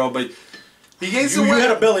 Sorry, bro, but he gained some weight. You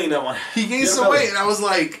had a belly in that one. He gained some weight, and I was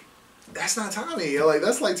like, that's not Tommy. Like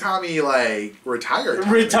that's like Tommy, like retired.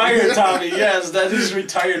 Retired Tommy, yes, that is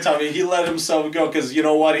retired Tommy. He let himself go because you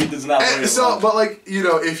know what, he does not. But like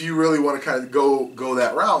if you really want to kind of go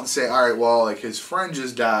that route and say, all right, well, like his friend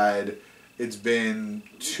just died. It's been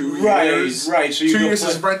 2 years. Right. So 2 years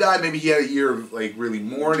since his friend died. Maybe he had a year of like really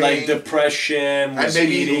mourning, like depression, was and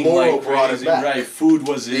maybe eating Laurel like brought crazy. him back. Right, food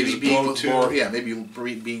was his go-to. Maybe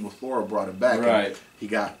being with Laurel brought him back. Right. He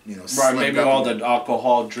got right. Maybe all the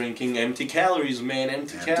alcohol drinking, empty calories, man,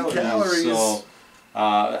 empty calories. So,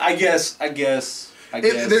 I guess.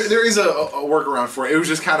 There is a workaround for it. It was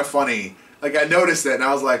just kind of funny. Like I noticed it, and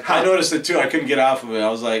I was like, I noticed it too. I couldn't get off of it. I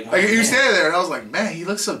was like, you standing there, and I was like, man, he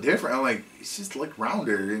looks so different. I'm like, he's just like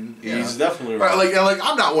rounder, and he's definitely round. Like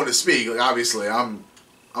I'm not one to speak. Like obviously, I'm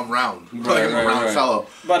round, I'm a round fellow.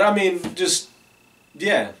 But I mean, just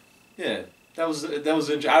yeah. That was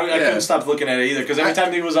interesting. I couldn't stop looking at it either because every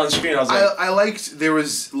time he was on screen, I was like, I liked there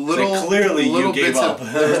was little like clearly little you gave up.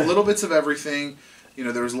 There was little bits of everything.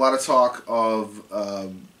 There was a lot of talk of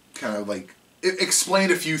kind of like. It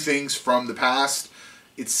explained a few things from the past.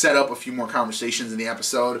 It set up a few more conversations in the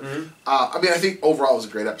episode. Mm-hmm. I mean, I think overall it was a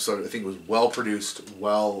great episode. I think it was well produced,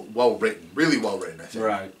 well written, really well written. I think.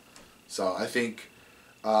 Right. So I think.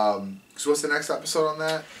 So what's the next episode on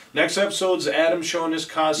that? Next episode's Adam showing his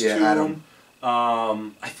costume. Yeah, Adam.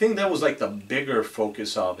 I think that was like the bigger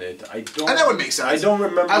focus of it. And that would make sense. I don't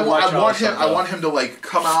remember. I want him to like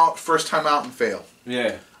come out first time out and fail.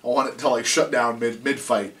 Yeah. I want it to like shut down mid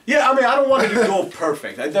fight. Yeah, I mean, I don't want it to go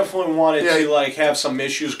perfect. I definitely want it to like have some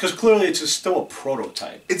issues because clearly it's still a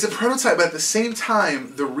prototype. It's a prototype, but at the same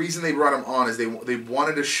time, the reason they brought him on is they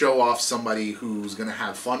wanted to show off somebody who's gonna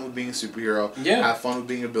have fun with being a superhero, have fun with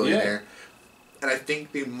being a billionaire, and I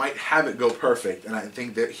think they might have it go perfect, and I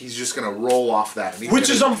think that he's just gonna roll off that, which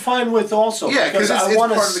I'm fine with also. Yeah, because I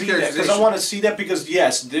want to see that. Because I want to see that because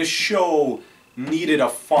yes, this show needed a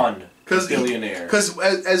fun. Billionaire. Because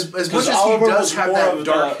as much as Oliver he does have that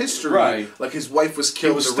dark history, like his wife was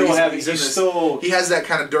killed, he has that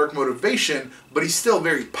kind of dark motivation, but he's still a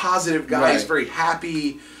very positive guy. Right. He's very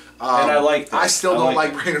happy. And I like that. I still don't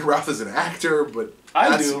like Brandon Routh as an actor, but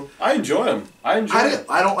I do. I enjoy him. I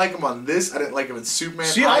don't like him on this. I didn't like him in Superman.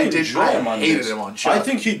 See, I hated him on Chuck. I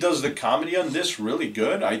think he does the comedy on this really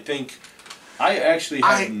good. I actually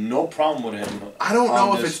have no problem with him. I don't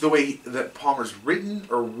know if it's the way that Palmer's written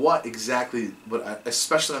or what exactly, but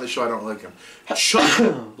especially on the show, I don't like him.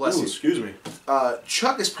 Chuck, bless you. Excuse me.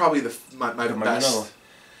 Chuck is probably my best.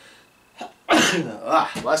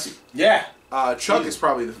 Bless you. Yeah. Chuck is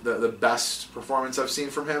probably the best performance I've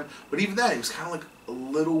seen from him. But even then, he was kind of like a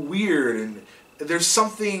little weird, and there's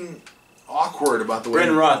something awkward about the way.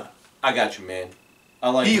 Brandon Roth, I got you, man.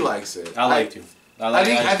 He likes it. I liked you.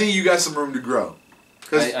 I think you got some room to grow,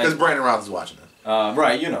 because Brandon Routh is watching this.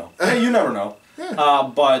 Right, Hey, you never know.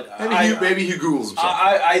 Yeah. But maybe he Googles himself.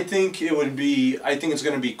 I think it would be. I think it's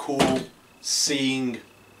going to be cool seeing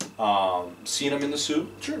him in the suit.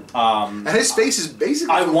 Sure. And his face is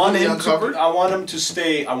basically uncovered. I want him to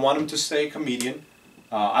stay a comedian.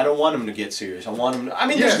 I don't want him to get serious. I want him.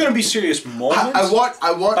 There's going to be serious moments. I want.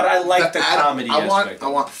 But I like the comedy aspect. I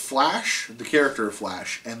want Flash, the character of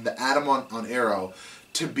Flash, and the Atom on Arrow,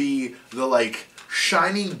 to be the like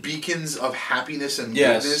shining beacons of happiness and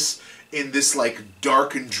goodness in this like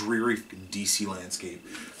dark and dreary DC landscape.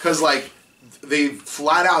 Because like they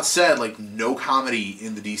flat out said like no comedy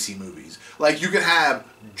in the DC movies. Like you can have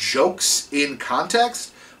jokes in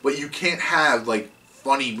context, but you can't have like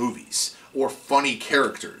funny movies or funny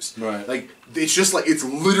characters. Right. Like it's just like it's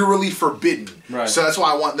literally forbidden. Right. So that's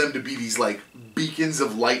why I want them to be these like beacons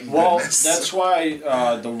of light and goodness. That's why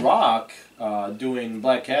The Rock doing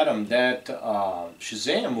Black Adam, that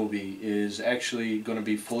Shazam movie is actually going to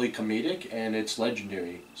be fully comedic and it's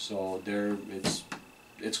legendary. So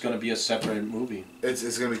it's going to be a separate movie.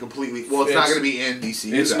 It's going to be completely. Well, it's not going to be in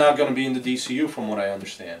DCU. It's not going to be in the DCU, from what I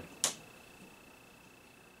understand.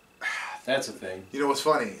 That's a thing. You know what's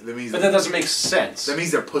funny? But that doesn't make sense. That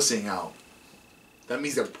means they're pussing out. That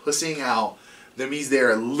means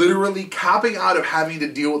they're literally copping out of having to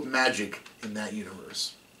deal with magic in that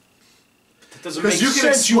universe. That doesn't make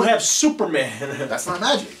sense. You have Superman. That's not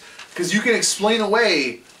magic. Because you can explain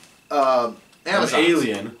away Amazons. An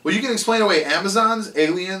alien. Well, you can explain away Amazons,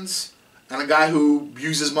 aliens, and a guy who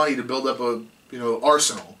uses money to build up a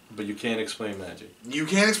arsenal. But you can't explain magic. You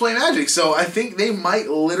can't explain magic, so I think they might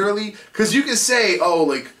literally... Because you can say,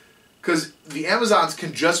 because the Amazons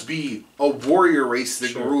can just be a warrior race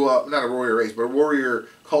that grew up... Not a warrior race, but a warrior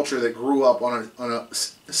culture that grew up on a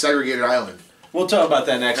segregated island. We'll talk about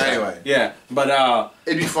that next time. Anyway. Yeah, but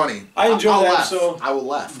it'd be funny. I enjoy I'll that laugh. episode. I will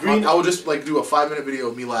laugh. I will just like do a 5-minute video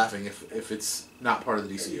of me laughing if it's not part of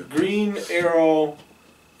the DCU. Green Arrow,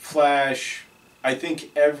 Flash. I think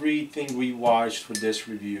everything we watched for this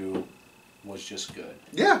review was just good.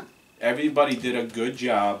 Yeah. Everybody did a good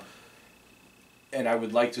job, and I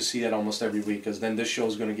would like to see that almost every week, because then this show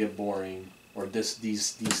is going to get boring, or these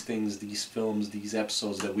things, these films, these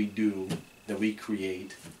episodes that we do, that we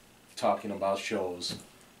create, talking about shows,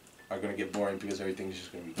 are going to get boring because everything's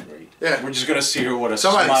just going to be great. Yeah. We're just going to see her with a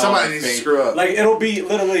smile on somebody her needs to face. screw up. Like, it'll be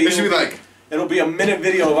literally... It'll be a minute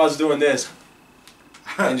video of us doing this,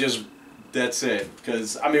 and just... That's it.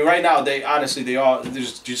 Because, I mean, right now,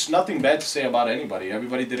 there's just nothing bad to say about anybody.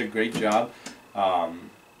 Everybody did a great job.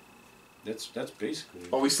 That's basically it.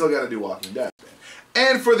 Well, we still got to do Walking Dead.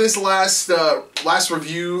 And for this last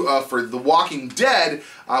review for The Walking Dead,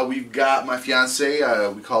 we've got my fiance.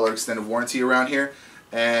 We call her Extended Warranty around here.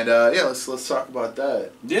 And, yeah, let's talk about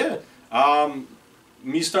that. Yeah.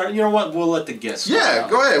 Me starting, you know what? We'll let the guests Yeah,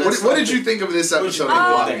 go ahead. What did you think of this episode of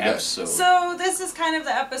The Walking Dead? So this is kind of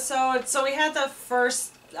the episode. So we had the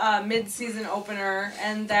first mid-season opener,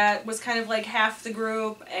 and that was kind of like half the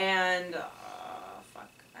group, and fuck,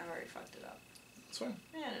 I already fucked it up. That's fine.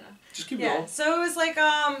 Yeah, I don't know. Just keep going. So it was like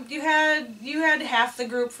you had half the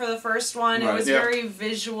group for the first one. Right. It was very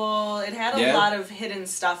visual. It had a lot of hidden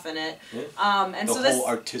stuff in it. Yeah. And the so whole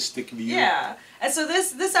artistic view. Yeah. And so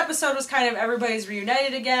this episode was kind of everybody's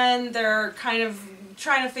reunited again. They're kind of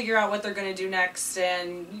trying to figure out what they're going to do next,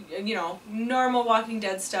 and you know, normal Walking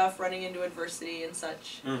Dead stuff, running into adversity and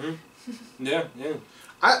such. Mhm. Yeah.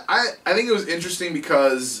 I think it was interesting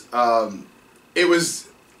because it was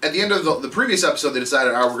at the end of the previous episode they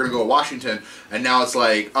decided, all right, we're going to go to Washington, and now it's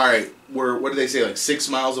like, all right, what did they say, like 6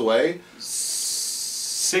 miles away?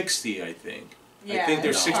 60, I think. Yeah, I think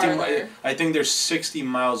they're 60. farther. I think they're 60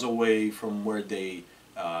 miles away from where they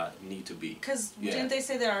need to be. Because didn't they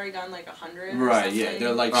say they're already done like 100? Right. Or something? Yeah,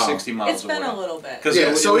 they're like 60 miles It's away. been a little bit.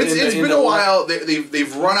 Yeah. So it's been a while.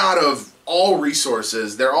 They've run out of all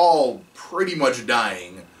resources. They're all pretty much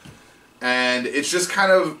dying, and it's just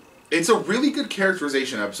kind of it's a really good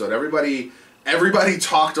characterization episode. Everybody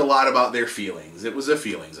talked a lot about their feelings. It was a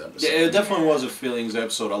feelings episode. Yeah, it definitely was a feelings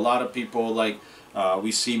episode. A lot of people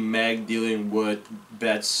we see Meg dealing with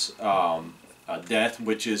Beth's death,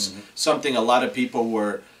 which is something a lot of people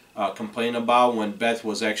were complaining about when Beth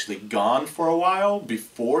was actually gone for a while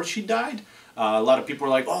before she died. A lot of people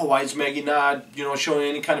were like, "Oh, why is Maggie not, showing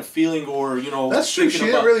any kind of feeling or, That's true. She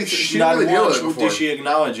didn't really deal with it before. Did she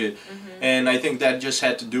acknowledge it?" And I think that just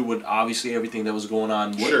had to do with obviously everything that was going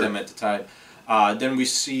on with them at the time. Then we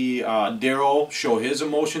see Daryl show his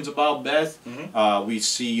emotions about Beth. We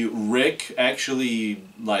see Rick actually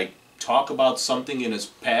talk about something in his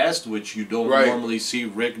past, which you don't normally see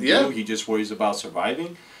Rick do. Yeah. He just worries about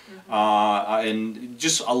surviving, and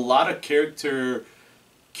just a lot of character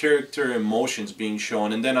emotions being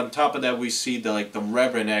shown. And then on top of that, we see the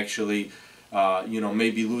Reverend actually.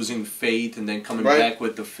 Maybe losing faith and then coming back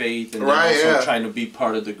with the faith and then also trying to be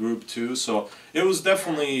part of the group too. So it was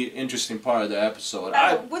definitely an interesting part of the episode.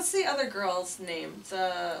 What's the other girl's name?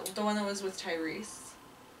 The one that was with Tyrese?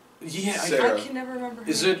 Yeah, I can never remember her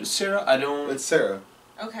Is name. it Sarah? I don't... It's Sarah.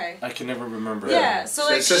 Okay. I can never remember. Yeah,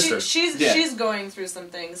 so she's going through some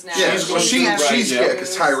things now. Yeah, because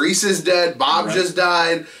Tyrese is dead, Bob just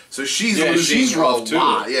died, so she's losing a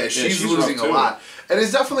lot. Yeah, she's losing a lot. And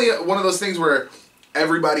it's definitely one of those things where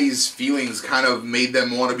everybody's feelings kind of made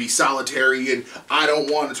them want to be solitary and I don't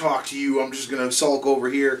want to talk to you, I'm just going to sulk over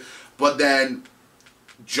here. But then,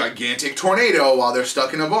 gigantic tornado while they're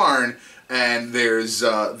stuck in a barn and there's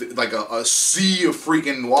a sea of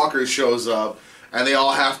freaking walkers shows up and they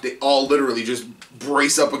all have to literally just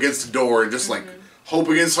brace up against the door and just hope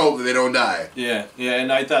against hope that they don't die. Yeah, and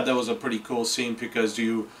I thought that was a pretty cool scene because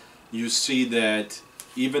you see that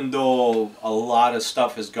even though a lot of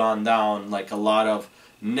stuff has gone down, like a lot of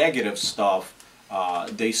negative stuff,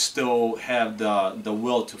 they still have the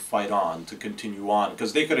will to fight on, to continue on.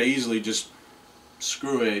 Because they could have easily just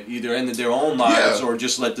screw it, either ended their own lives or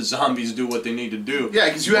just let the zombies do what they need to do. Yeah,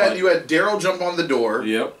 because you had Daryl jump on the door,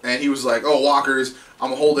 and he was like, "Oh, walkers, I'm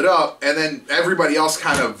gonna hold it up," and then everybody else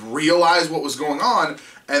kind of realized what was going on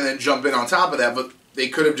and then jump in on top of that. But they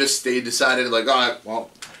could have just decided like, "All right,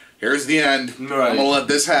 well, here's the end. I'm gonna let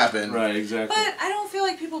this happen." Right, exactly. But I don't feel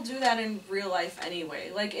like people do that in real life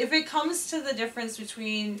anyway. Like, if it comes to the difference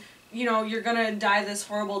between you're gonna die this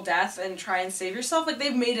horrible death and try and save yourself. Like,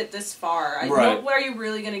 they've made it this far. Right. Are you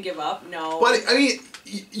really gonna give up? No. But I mean,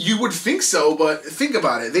 you would think so, but think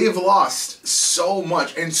about it. They have lost so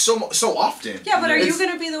much and so often. Yeah, but are you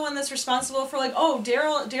gonna be the one that's responsible for, like, oh,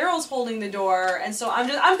 Daryl's holding the door, and so I'm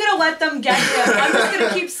gonna let them get him. I'm just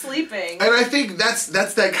gonna keep sleeping. And I think that's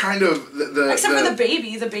that kind of except for the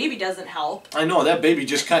baby. The baby doesn't help. I know that baby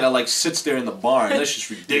just kind of like sits there in the barn. That's just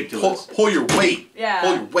ridiculous. Pull your weight. Yeah.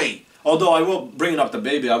 Pull your weight. Although I will, bringing up the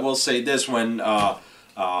baby, I will say this: when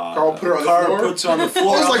Carl put her on the floor. puts her on the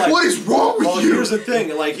floor, I was like, "What is wrong with you?" Here's the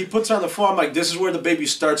thing: like, he puts her on the floor. I'm like, "This is where the baby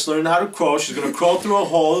starts learning how to crawl. She's gonna crawl through a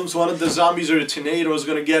hole. So one of the zombies or a tornado is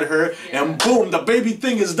gonna get her, and boom, the baby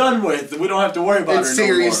thing is done with. We don't have to worry about her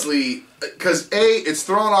seriously, because it's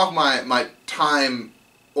thrown off my time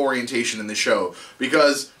orientation in the show,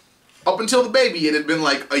 because up until the baby, it had been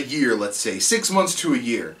like a year, let's say 6 months to a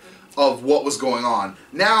year of what was going on.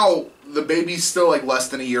 Now the baby's still like less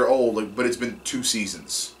than a year old, like, but it's been 2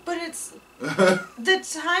 seasons. But it's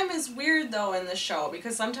the time is weird though in the show,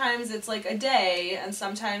 because sometimes it's like a day and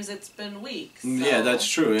sometimes it's been weeks. So. Yeah, that's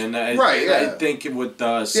true, and I think with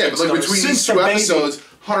but like between these 2 episodes,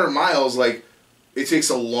 100 miles, like it takes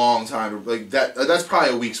a long time. Like that's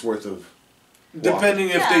probably a week's worth of. Depending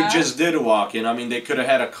if they just did a walk-in. I mean, they could have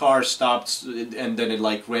had a car stopped and then it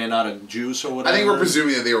like ran out of juice or whatever. I think we're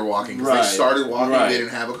presuming that they were walking. Right. They started walking, they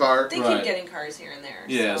didn't have a car. They keep getting cars here and there.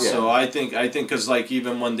 Yeah, so I think because like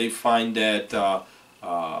even when they find that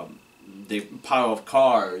they pile of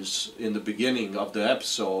cars in the beginning of the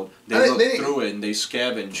episode, they look through it and they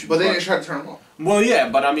scavenge. But they didn't try to turn them off. Well, yeah,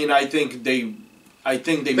 but I mean, I think they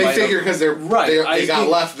figure because they got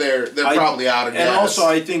left there. They're probably out of gas. And also,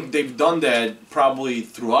 I think they've done that probably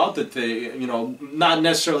throughout the thing. You know, not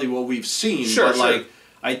necessarily what we've seen, but like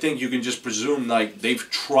I think you can just presume like they've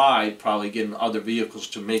tried probably getting other vehicles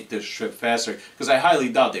to make this trip faster. Because I highly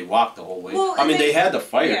doubt they walked the whole way. Well, I mean, they had the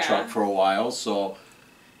fire truck for a while, so.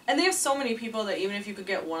 And they have so many people that even if you could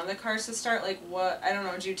get one of the cars to start, like what, I don't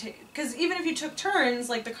know, do you take, because even if you took turns,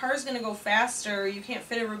 like the car's going to go faster, you can't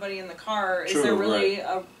fit everybody in the car. Is there really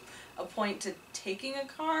a point to taking a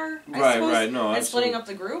car, I suppose, no, and splitting up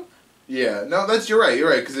the group? Yeah, no, you're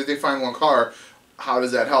right, because if they find one car, how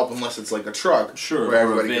does that help unless it's like a truck where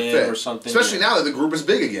everybody can fit? Or something, especially now that the group is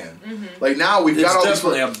big again. Like now we've got all these.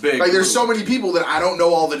 Definitely a big like there's group. so many people that I don't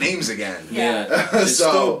know all the names again. Yeah, it's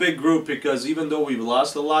still a big group because even though we've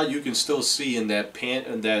lost a lot, you can still see in that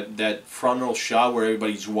that frontal shot where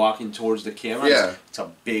everybody's walking towards the camera. It's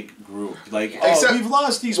a big group. Like we've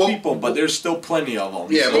lost these people, but there's still plenty of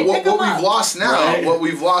them. Yeah, but what we've lost now, what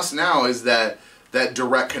we've lost now is that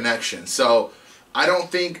direct connection. So. I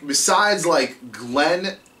don't think, besides like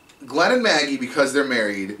Glenn and Maggie because they're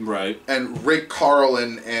married, and Rick, Carl,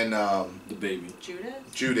 and the baby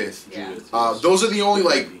Judith. Yeah. Those are the only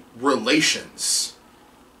like relations.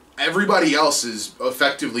 Everybody else is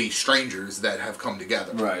effectively strangers that have come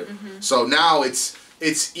together. Right. So now it's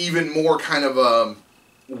even more kind of a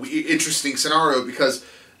interesting scenario because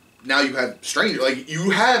now you have strangers. Like you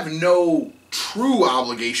have no true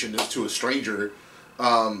obligation to a stranger.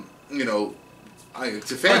 You know.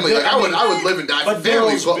 To family, like I would live and die for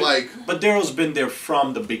family, but Daryl's been there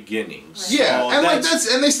from the beginning. So yeah, and like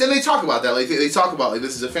they talk about that, like they talk about like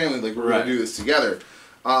this is a family, like we're gonna do this together,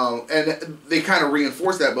 and they kind of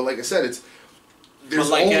reinforce that. But like I said,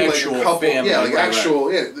 there's only like a couple, family,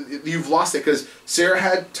 you've lost it because Sarah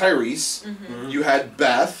had Tyrese, you had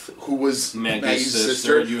Beth who was Maggie's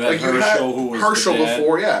sister, you had Herschel who was Herschel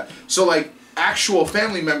before, so like. Actual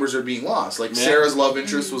family members are being lost. Like Sarah's love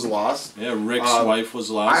interest was lost. Yeah, Rick's wife was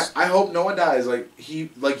lost. I hope Noah dies. I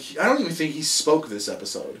don't even think he spoke this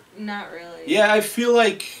episode. Not really. Yeah, I feel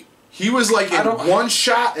like he was like in one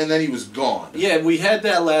shot and then he was gone. Yeah, we had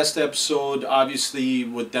that last episode, obviously,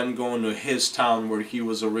 with them going to his town where he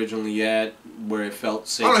was originally at, where it felt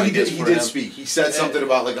safe. Oh no, he did speak. He said something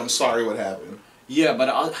about like I'm sorry what happened. Yeah, but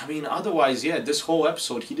I mean, otherwise, this whole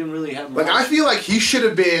episode, he didn't really have much. Like, I feel like he should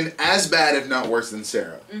have been as bad, if not worse, than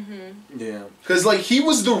Sarah. Yeah. Because, like, he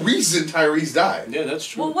was the reason Tyrese died. Yeah, that's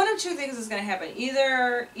true. Well, one of two things is going to happen.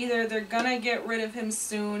 Either they're going to get rid of him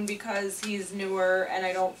soon because he's newer, and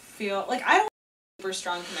I don't feel... Like, I don't have a super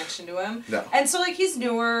strong connection to him. No. And so, like, he's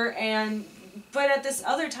newer, but at this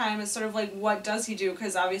other time, it's sort of like, what does he do?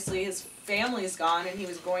 Because obviously his family's gone, and he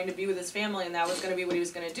was going to be with his family, and that was going to be what he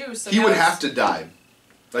was going to do. So he would have to die.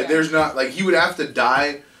 Like, there's not... Like, he would have to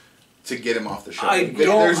die to get him off the show.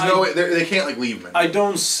 They can't, like, leave him. I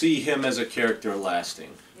don't see him as a character lasting.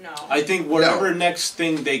 No. I think whatever next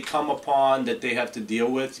thing they come upon that they have to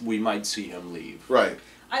deal with, we might see him leave. Right.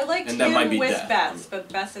 I liked And that might him be with Death. Beth, but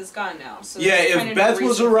Beth is gone now. So Yeah, there's if kinda Beth no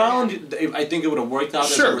was reason for around, him. I think it would have worked out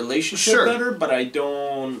as Sure, a relationship sure. better, but I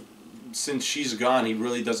don't... Since she's gone, he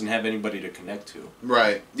really doesn't have anybody to connect to.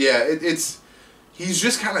 Right. Yeah, it's... He's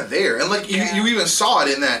just kind of there. And, like, Yeah. you even saw it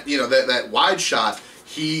in that, you know, that wide shot.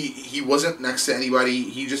 He wasn't next to anybody.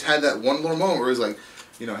 He just had that one little moment where he was like,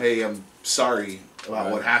 you know, hey, I'm sorry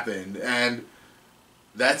about what happened. And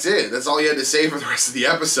that's it. That's all he had to say for the rest of the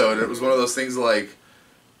episode. It was one of those things like,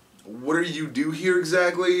 what do you do here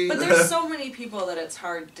exactly? But there's so many people that it's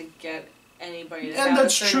hard to get anybody to And have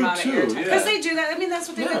that's a certain true, amount of too, airtime. yeah. Because they do that. I mean, that's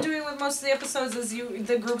what they've Yeah. been doing with most of the episodes. Is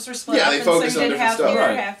the groups were split Yeah, up, they and so focus you on did different half stuff. here,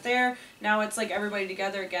 Right. half there. Now it's like everybody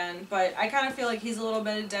together again. But I kind of feel like he's a little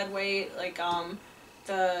bit of dead weight. Like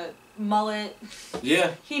the mullet,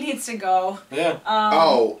 Yeah, he needs to go. yeah.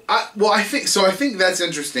 I think that's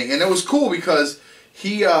interesting, and it was cool because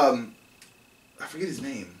he, I forget his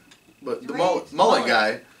name, but the Right. mullet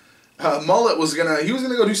guy, Mullet was gonna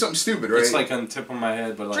go do something stupid, right? It's like on the tip of my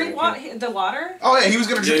head, but like... Drink the water? Oh yeah, he was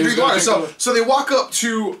gonna drink water. So they walk up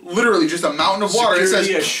to literally just a mountain of water. It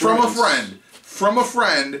Security says assurance. from a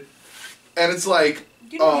friend, and it's like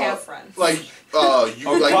You don't have friends.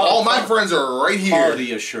 all my friends are right here.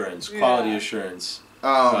 Quality assurance. Quality assurance.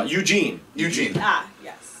 Eugene. Ah,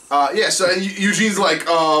 yes. Yeah, so and Eugene's like,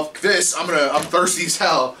 this, I'm thirsty as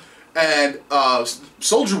hell. And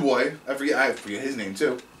Soldier Boy, I forget his name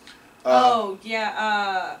too.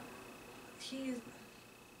 He's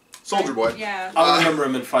Soldier Boy. Yeah. I'll remember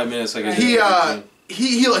him in 5 minutes. I guess.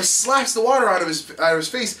 He like slaps the water out of his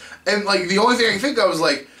face, and like the only thing I can think of was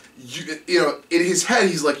like, you know, in his head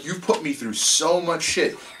he's like, you've put me through so much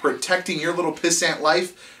shit protecting your little pissant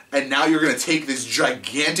life, and now you're gonna take this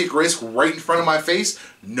gigantic risk right in front of my face?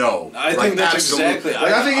 No, I think that's exactly. Like,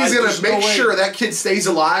 I think he's gonna there's make no way- sure that kid stays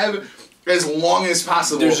alive as long as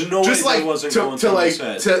possible. There's no just way like that wasn't going through his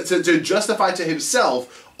head. to justify to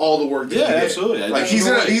himself all the work that he did. Absolutely. Like he's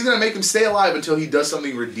gonna make him stay alive until he does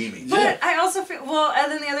something redeeming. But I also feel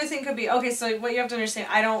and then the other thing could be so what you have to understand.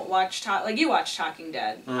 I don't watch you watch Talking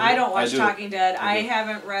Dead. Mm-hmm. I don't watch Talking Dead. I do.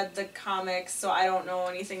 haven't read the comics, so I don't know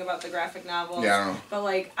anything about the graphic novels. Yeah, I don't know. But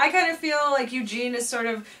like I kind of feel like Eugene is sort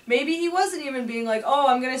of maybe he wasn't even being like, oh,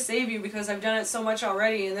 I'm gonna save you because I've done it so much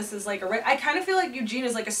already, and this is like I kind of feel like Eugene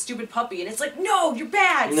is like a stupid puppy, and it's like, no, you're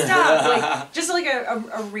bad, stop, like just like a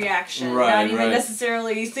reaction, not even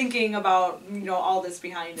necessarily thinking about all this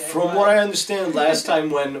behind it. From what I understand, last time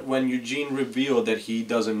when Eugene revealed that he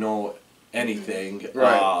doesn't know anything,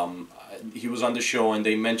 he was on the show and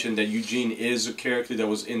they mentioned that Eugene is a character that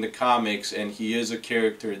was in the comics, and he is a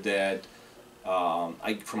character that,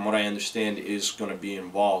 from what I understand, is going to be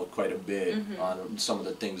involved quite a bit on some of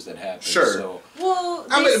the things that happen. Sure. So, well,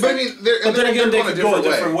 but then again, they could go a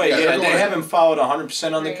different way. Yeah, they haven't followed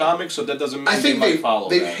 100% on the Right. comics, so that doesn't mean I think they might follow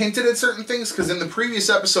they've that. hinted at certain things because in the previous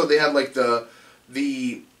episode they had like the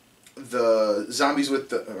zombies with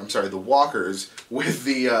the walkers with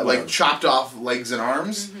the like chopped off legs and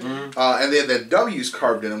arms, and they had the W's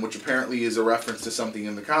carved in them, which apparently is a reference to something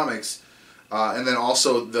in the comics, and then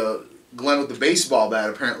also the Glenn with the baseball bat.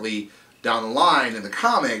 Apparently down the line in the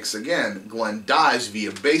comics, again, Glenn dies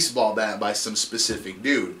via baseball bat by some specific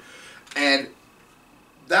dude, and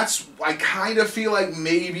I kind of feel like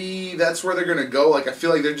maybe that's where they're gonna go. Like I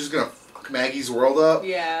feel like they're just gonna fuck Maggie's world up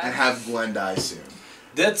and have Glenn die soon.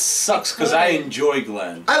 That sucks because I enjoy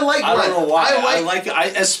Glenn. I like Glenn. I don't know why. I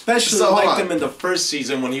especially liked him in the first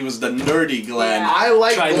season when he was the nerdy Glenn. Yeah. I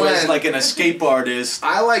like trying Glenn. to like an escape artist.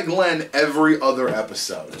 I like Glenn every other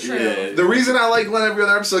episode. True. Yeah. The reason I like Glenn every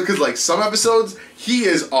other episode because like some episodes he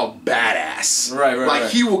is a badass. Like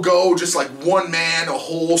he will go just like one man, a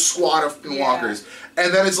whole squad of walkers.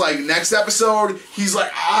 And then it's like next episode he's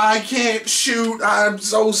like, I can't shoot. I'm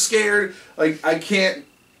so scared. Like I can't.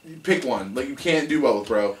 Pick one. Like you can't do both,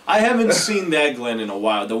 bro. I haven't seen that Glenn in a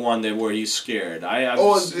while. The one where he's scared. The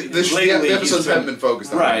episodes haven't been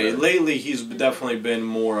focused on. Right. Lately, he's definitely been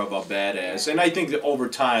more of a badass, and I think that over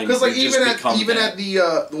time, because like even at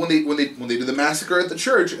the when they did the massacre at the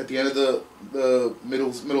church at the end of the middle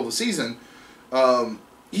of the season,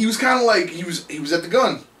 he was kind of like he was at the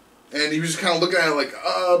gun, and he was just kind of looking at it like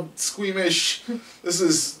squeamish. This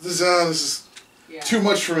is too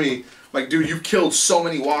much for me. Like, dude, you've killed so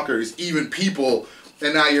many walkers, even people,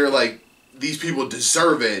 and now you're like, these people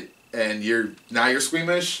deserve it, and you're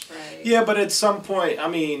squeamish. Right. Yeah, but at some point, I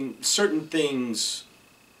mean, certain things,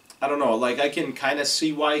 I don't know. Like, I can kind of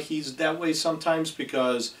see why he's that way sometimes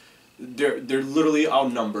because they're literally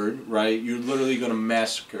outnumbered, right? You're literally going to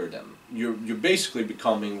massacre them. You're basically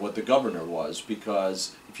becoming what the governor was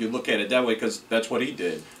because if you look at it that way, because that's what he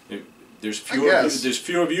did. there's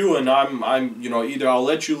fewer of you, and I'm you know, either I'll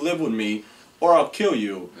let you live with me, or I'll kill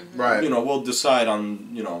you. Right. You know, we'll decide on,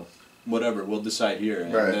 you know, whatever. We'll decide here.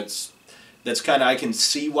 And right. That's kind of, I can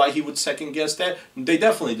see why he would second guess that. They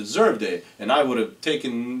definitely deserved it, and I would have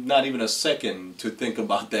taken not even a second to think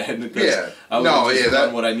about that. Because I would have just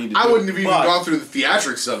done what I needed to do. I wouldn't have even gone through the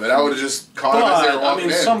theatrics of it. I would have just caught him as they were walking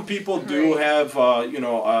in. Some people do have, you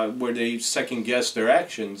know, where they second guess their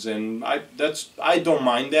actions, and I don't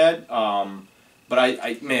mind that.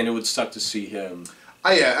 But man, it would suck to see him.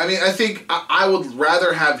 Yeah, I mean, I think I would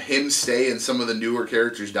rather have him stay and some of the newer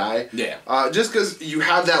characters die. Yeah. Just because you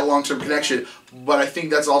have that long-term connection, but I think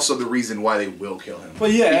that's also the reason why they will kill him. Well,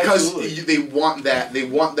 yeah, because absolutely. they want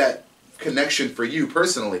that connection for you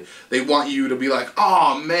personally. They want you to be like,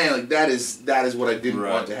 oh man, like that is what I didn't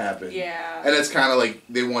want to happen. Yeah. And it's kind of like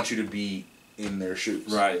they want you to be in their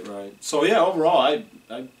shoes. Right. So yeah, overall, I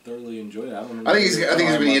thoroughly enjoyed it. I think it's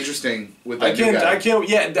gonna be interesting with that new guy. I can't.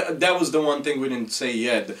 Yeah, that was the one thing we didn't say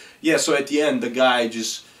yet. Yeah. So at the end, the guy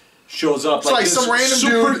just shows up. It's like some random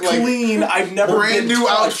super dude, clean. Like, I've never brand been new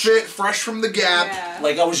touched. outfit, fresh from the Gap. Yeah.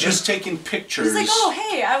 Like I was just taking pictures. He's like, oh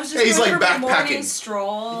hey, I was just he's going like for my morning backpacking.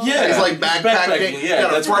 stroll. Yeah, he's like backpacking. Yeah,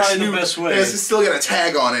 that's probably the best way. It's still got a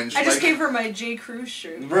tag on it. I just came for my J. Crew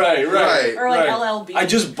shirt. Right. Or like LLB. I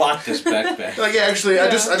just bought this backpack. Like actually, I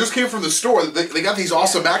just came from the store. They got these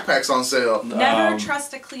awesome backpacks on sale. Never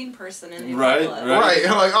trust a clean person in the Right. Right.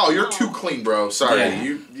 I'm like, oh, you're too clean, bro. Sorry,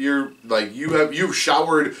 Yeah. you're like you've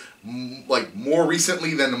showered like more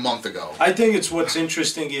recently than a month ago. I think it's what's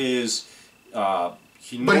interesting is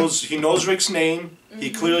he knows Rick's name.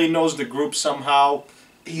 He clearly knows the group somehow.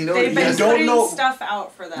 You know, they've been putting stuff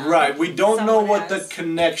out for them. Right, we don't know what the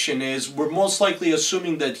connection is. We're most likely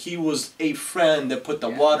assuming that he was a friend that put the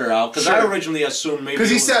water out. Because I originally assumed maybe...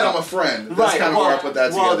 Because he said, I'm a friend. That's kind of where I put that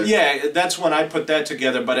together. Well, yeah, that's when I put that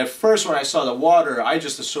together. But at first when I saw the water, I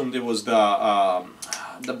just assumed it was the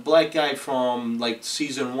black guy from like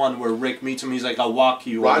season 1 where Rick meets him. He's like, I'll walk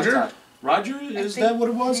you. Roger? Roger? Is that what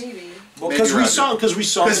it was? Maybe. Well, because we saw him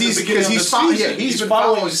at the beginning of the season. Yeah, he's been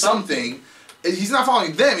following something. He's not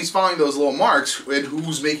following them, he's following those little marks, and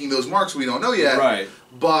who's making those marks we don't know yet. Right.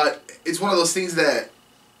 But it's one of those things that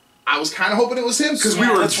I was kind of hoping it was him, because we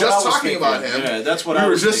were just talking about him. Yeah, that's what we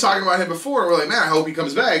were just talking about him before, and we're like, man, I hope he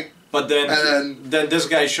comes back. But then this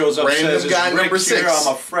guy shows up, says, guy Rick number 6. Here,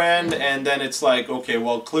 I'm a friend, and then it's like, okay,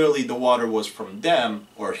 well, clearly the water was from them,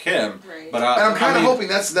 or him. Right. But and I'm kind of hoping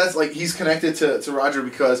that's like, he's connected to Roger,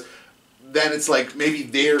 because... then it's like maybe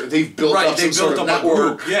they've built up some sort of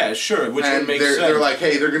network. Yeah, sure, which would make sense. They're like,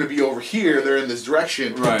 hey, they're going to be over here. They're in this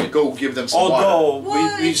direction. Right. Go give them some water.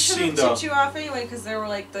 Well, we've seen the... tipped you off anyway because there were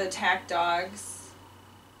like the attack dogs,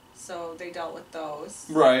 so they dealt with those.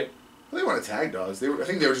 Right. Well, they weren't attack dogs. I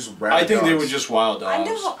think they were just rabbit dogs. I think they were just wild dogs.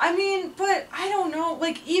 I know. I mean, but I don't know.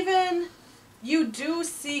 Like even. You do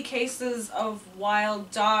see cases of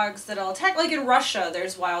wild dogs that'll attack. Like in Russia,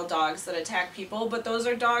 there's wild dogs that attack people, but those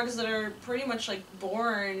are dogs that are pretty much like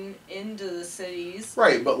born into the cities.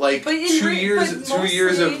 Right, but like 2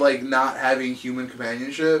 years of like not having human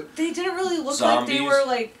companionship. They didn't really look like they were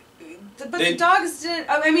like. But the dogs didn't.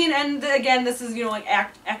 I mean, and again, this is like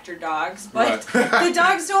actor dogs, but the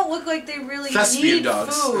dogs don't look like they really need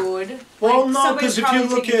food. Well, no, because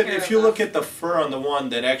if you look at the fur on the one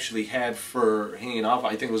that actually had fur hanging off,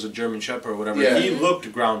 I think it was a German Shepherd or whatever. Yeah. He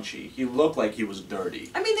looked grouchy. He looked like he was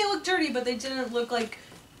dirty. I mean, they looked dirty, but they didn't look like.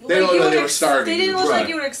 They don't look like they were starving. They didn't look like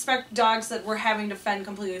you would expect dogs that were having to fend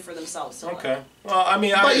completely for themselves. Okay. Well, I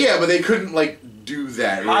mean, but they couldn't like do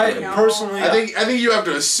that. Personally, I think you have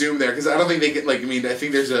to assume there because I don't think they get like. I mean, I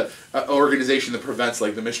think there's an organization that prevents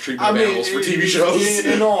like the mistreatment of animals for TV shows.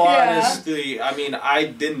 In all honesty, I mean, I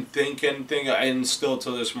didn't think anything, and still to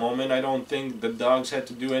this moment, I don't think the dogs had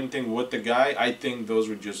to do anything with the guy. I think those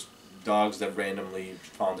were just dogs that randomly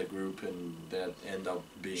found a group and that end up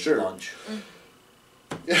being lunch.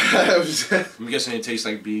 I'm guessing it tastes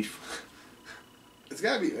like beef. It's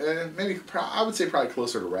gotta be maybe. I would say probably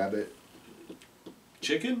closer to rabbit.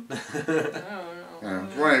 Chicken? I don't know.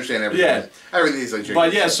 We understand everything. Yeah, everything's like chicken.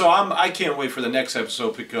 But yeah, so I can't wait for the next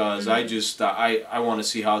episode because I just I want to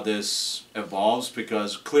see how this evolves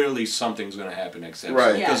because clearly something's going to happen next episode.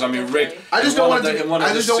 Right. Because Rick. I just don't want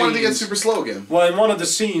it to get super slow again. Well, in one of the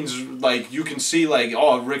scenes, like you can see, like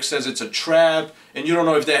Rick says it's a trap, and you don't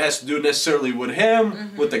know if that has to do necessarily with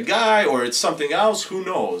him, with the guy, or it's something else. Who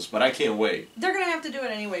knows? But I can't wait. They're gonna have to do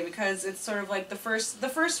it anyway because it's sort of like the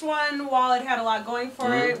first one. While it had a lot going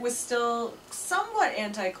for it, was still somewhat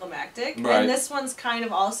anticlimactic, and this one's kind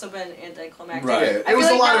of also been anticlimactic. Right. It was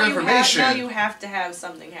a lot of information. Now you have to have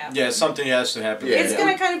something happen. Yeah, something has to happen. Yeah, it's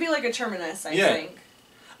gonna kind of be like a Terminus, I think.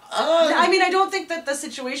 I mean, I don't think that the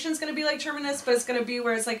situation's going to be like Terminus, but it's going to be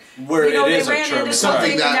where it's like, where you know, it they is ran like into Terminus. something,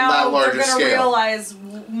 Something and that now larger they're going to scale. realize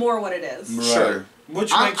more what it is. Right. Sure.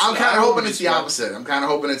 Which I'm makes, kind of hoping it's the opposite. I'm kind of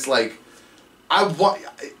hoping it's like,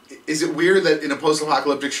 is it weird that in a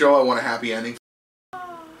post-apocalyptic show I want a happy ending?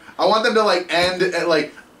 I want them to like end at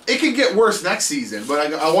like, it can get worse next season,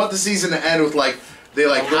 but I want the season to end with like, they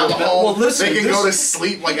like have a home, well, listen, they can go to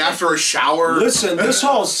sleep like after a shower. Listen, this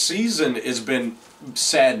whole season has been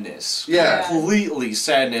sadness. Yeah. Completely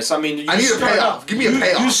sadness. I mean, I need a payoff. Give me a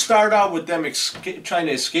payoff. You start out with them trying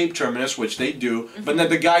to escape Terminus, which they do, but then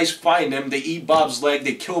the guys find them, they eat Bob's leg,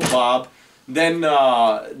 they kill Bob, then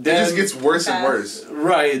it just gets worse and worse.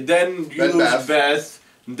 Right, then you lose Beth.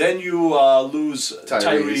 Then you lose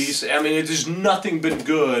Tyrese. I mean, it has nothing been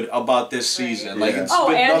good about this season. Like, it's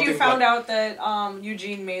been and you nothing found but... out that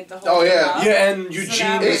Eugene made the whole Oh, thing yeah. up. Yeah, and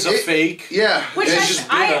Eugene is a fake. Yeah. Which It's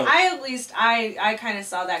I at least I kind of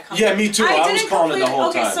saw that coming. Yeah, me too. I was calling it the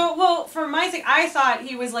whole time. Okay, so well, for my thing, I thought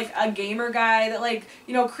he was like a gamer guy that like,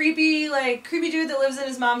 you know, creepy dude that lives in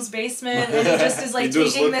his mom's basement and he just is like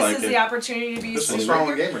taking this as the opportunity to be. What's wrong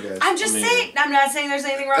with gamer guys? I'm just saying. I'm not saying there's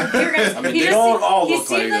anything wrong with gamer guys. I mean, they don't all look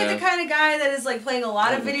like he seemed like the kind of guy that is like playing a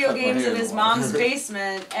lot of video games in his mom's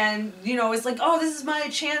basement, and you know, it's like, oh, this is my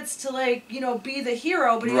chance to like, you know, be the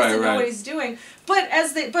hero, but he doesn't know what he's doing. But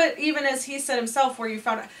even as he said himself, where you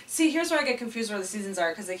found out, see, here's where I get confused where the seasons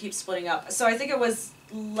are because they keep splitting up. So I think it was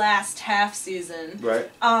last half season, right?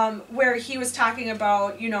 Where he was talking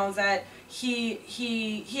about, you know, that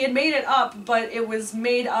he had made it up, but it was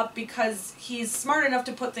made up because he's smart enough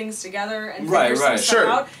to put things together and figure some stuff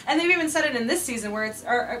out. And they've even said it in this season where it's,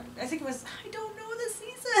 or I think it was, I don't know the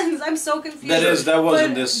seasons. I'm so confused. That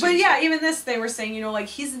wasn't this season. But yeah, even this, they were saying, you know, like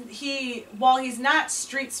while he's not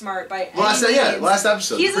street smart by any means, last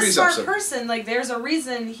episode. He's a smart person. Like, there's a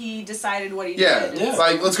reason he decided what he did. Yeah,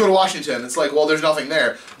 like, let's go to Washington. It's like, well, there's nothing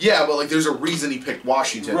there. Yeah, but like, there's a reason he picked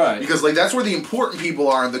Washington. Right. Because like, that's where the important people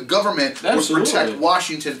are, and the government would protect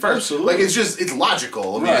Washington first. Absolutely. Like, it's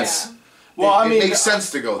logical. I mean, well, I mean, it makes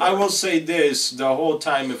sense to go there. I will say this, the whole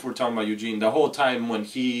time, if we're talking about Eugene, the whole time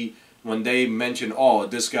when they mentioned, oh,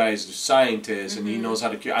 this guy's a scientist and he knows how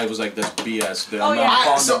to cure, I was like, that's BS.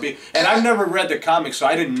 And I've never read the comics, so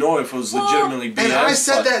I didn't know if it was legitimately BS. And I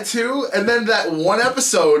said that too, and then that one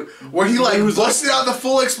episode where he like busted out the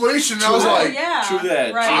full explanation, and I was like, true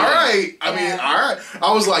that. Right. Alright. I mean, alright.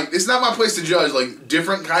 I was like, it's not my place to judge. Like,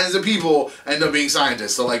 different kinds of people end up being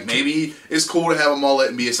scientists. So, like, maybe it's cool to have a mullet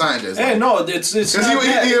and be a scientist. Hey, like, no, it's not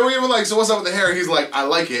that. he was like, so what's up with the hair? He's like, I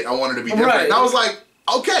like it. I wanted to be different. Right. And I was like,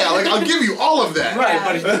 okay, I'll give you all of that.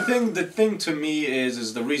 Right, but the thing to me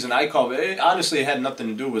is the reason I call it, honestly, it had nothing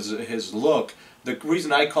to do with his look. The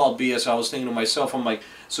reason I called BS, I was thinking to myself, I'm like,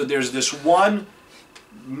 so there's this one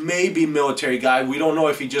maybe military guy. We don't know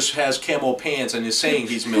if he just has camo pants and is saying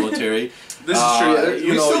he's military. This is true.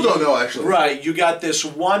 We still don't know, actually. Right. You got this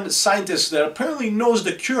one scientist that apparently knows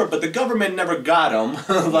the cure, but the government never got him.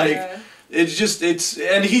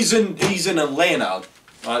 And he's in Atlanta.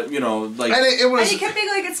 You know, like, and and he kept being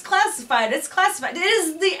like, it's classified. It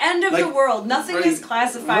is the end of the world. Nothing is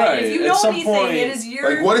classified. If you know anything, it is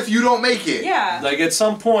your. Like, what if you don't make it? Yeah. Like, at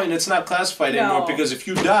some point, it's not classified anymore, because if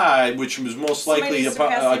you die, which was most likely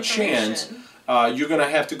a chance, you're gonna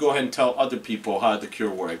have to go ahead and tell other people how the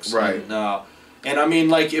cure works. Right. And I mean,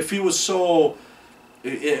 like, if he was so,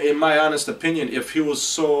 in my honest opinion, if he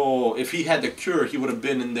had the cure, he would have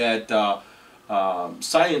been in that.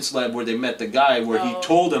 Science lab where they met the guy where he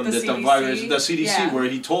told him that CDC? the virus, the CDC, where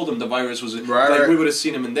he told him the virus was we would have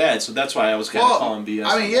seen him in that, so that's why I was kind of calling BS.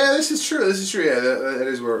 I mean, yeah, this is true. Yeah, that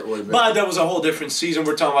is where it would have been. But that was a whole different season.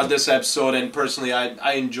 We're talking about this episode, and personally,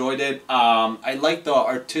 I enjoyed it. I like the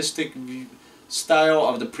artistic style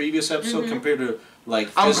of the previous episode compared to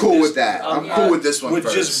like. I'm cool with that. I'm cool with this one with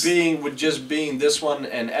first. just being this one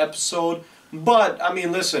an episode, but I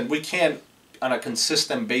mean, listen, we can't on a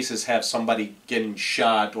consistent basis have somebody getting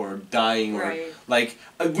shot or dying or like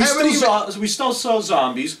we still saw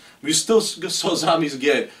zombies. We still saw zombies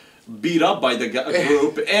get beat up by the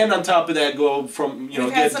group, and on top of that, go from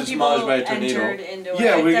get demolished by a tornado.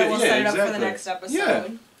 We'll set it up for the next episode. Yeah,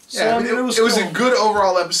 so I mean, it was a good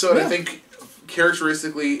overall episode. I think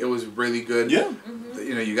characteristically, it was really good. Yeah,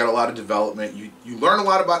 you got a lot of development. You learn a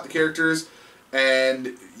lot about the characters,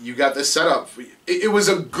 and you got this setup. It was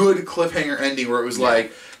a good cliffhanger ending where it was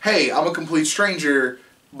like, hey, I'm a complete stranger,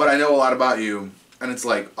 but I know a lot about you. And it's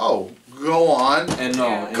like, oh, go on and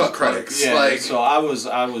cut credits. Yeah, like, so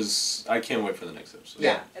I can't wait for the next episode.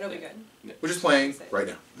 Yeah, it'll be good. We're just playing right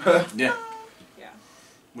now. Yeah.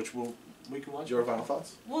 Which We can watch. Your final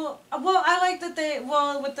thoughts? Well, I like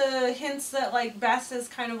that with the hints that like Beth is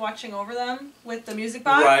kind of watching over them with the music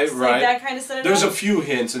box. Right. Like, that kind of set it There's up. a few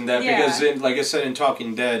hints in that because, like I said in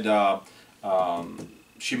Talking Dead,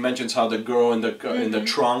 she mentions how the girl in the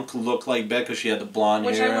trunk looked like Beth because she had the blonde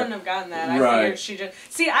hair. Which I wouldn't have gotten that. I figured she just...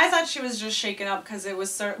 See, I thought she was just shaken up because it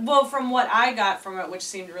was... Well, from what I got from it, which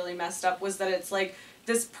seemed really messed up, was that it's like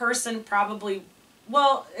this person probably...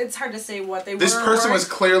 Well, it's hard to say what they were. This person was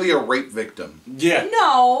clearly a rape victim. Yeah.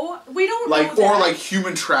 No, we don't know that. Or like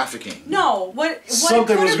human trafficking. No, what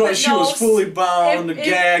something was going. She was fully bound,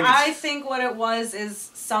 gagged. I think what it was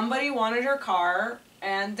is somebody wanted her car,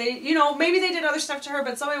 and they, maybe they did other stuff to her,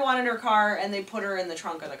 but somebody wanted her car, and they put her in the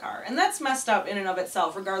trunk of the car, and that's messed up in and of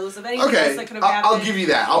itself, regardless of anything else that could have happened. I'll give you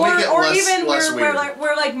that. I'll make it less weird.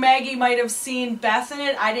 Where like Maggie might have seen Beth in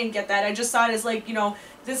it. I didn't get that. I just saw it as like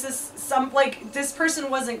this is this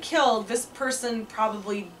person wasn't killed. This person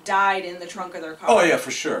probably died in the trunk of their car. Oh yeah,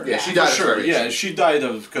 for sure. Yeah, she died. For sure. Yeah, she died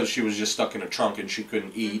because she was just stuck in a trunk and she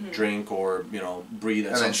couldn't eat, drink, or breathe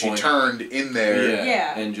at some point. And then she turned in there.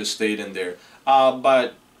 Yeah. And just stayed in there.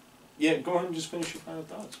 But yeah, go ahead and just finish your final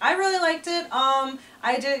thoughts. I really liked it.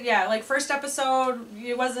 I did. Yeah, like first episode,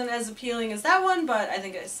 it wasn't as appealing as that one, but I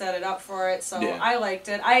think it set it up for it. So I liked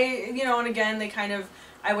it. And again, they kind of.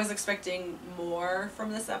 I was expecting more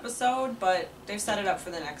from this episode, but they've set it up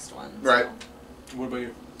for the next one. So. Right. What about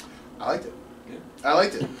you? I liked it. Yeah. I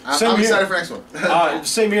liked it. I'm excited for the next one.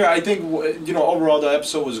 Same here. I think overall the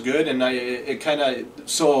episode was good, and it kind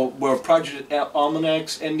of where Project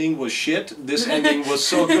Almanac's ending was shit. This ending was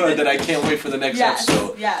so good that I can't wait for the next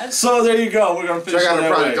episode. Yes. So there you go. We're gonna finish. Check out the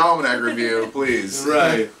Project way. Almanac review, please.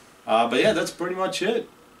 Right. But yeah, that's pretty much it.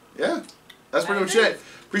 Yeah, that's pretty much it.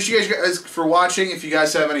 Appreciate you guys for watching. If you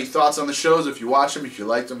guys have any thoughts on the shows, if you watch them, if you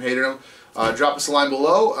liked them, hated them, drop us a line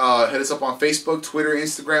below. Hit us up on Facebook, Twitter,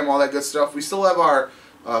 Instagram, all that good stuff. We still have our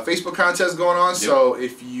Facebook contest going on, so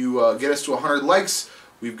if you get us to 100 likes,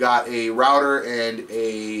 we've got a router and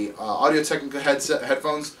a Audio-Technica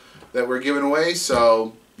headphones that we're giving away.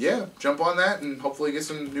 So yeah, jump on that and hopefully get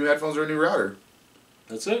some new headphones or a new router.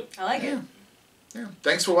 That's it. I like it. Yeah.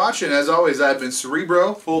 Thanks for watching. As always, I've been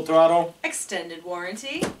Cerebro. Full Throttle. Extended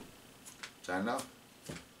warranty. Signing off.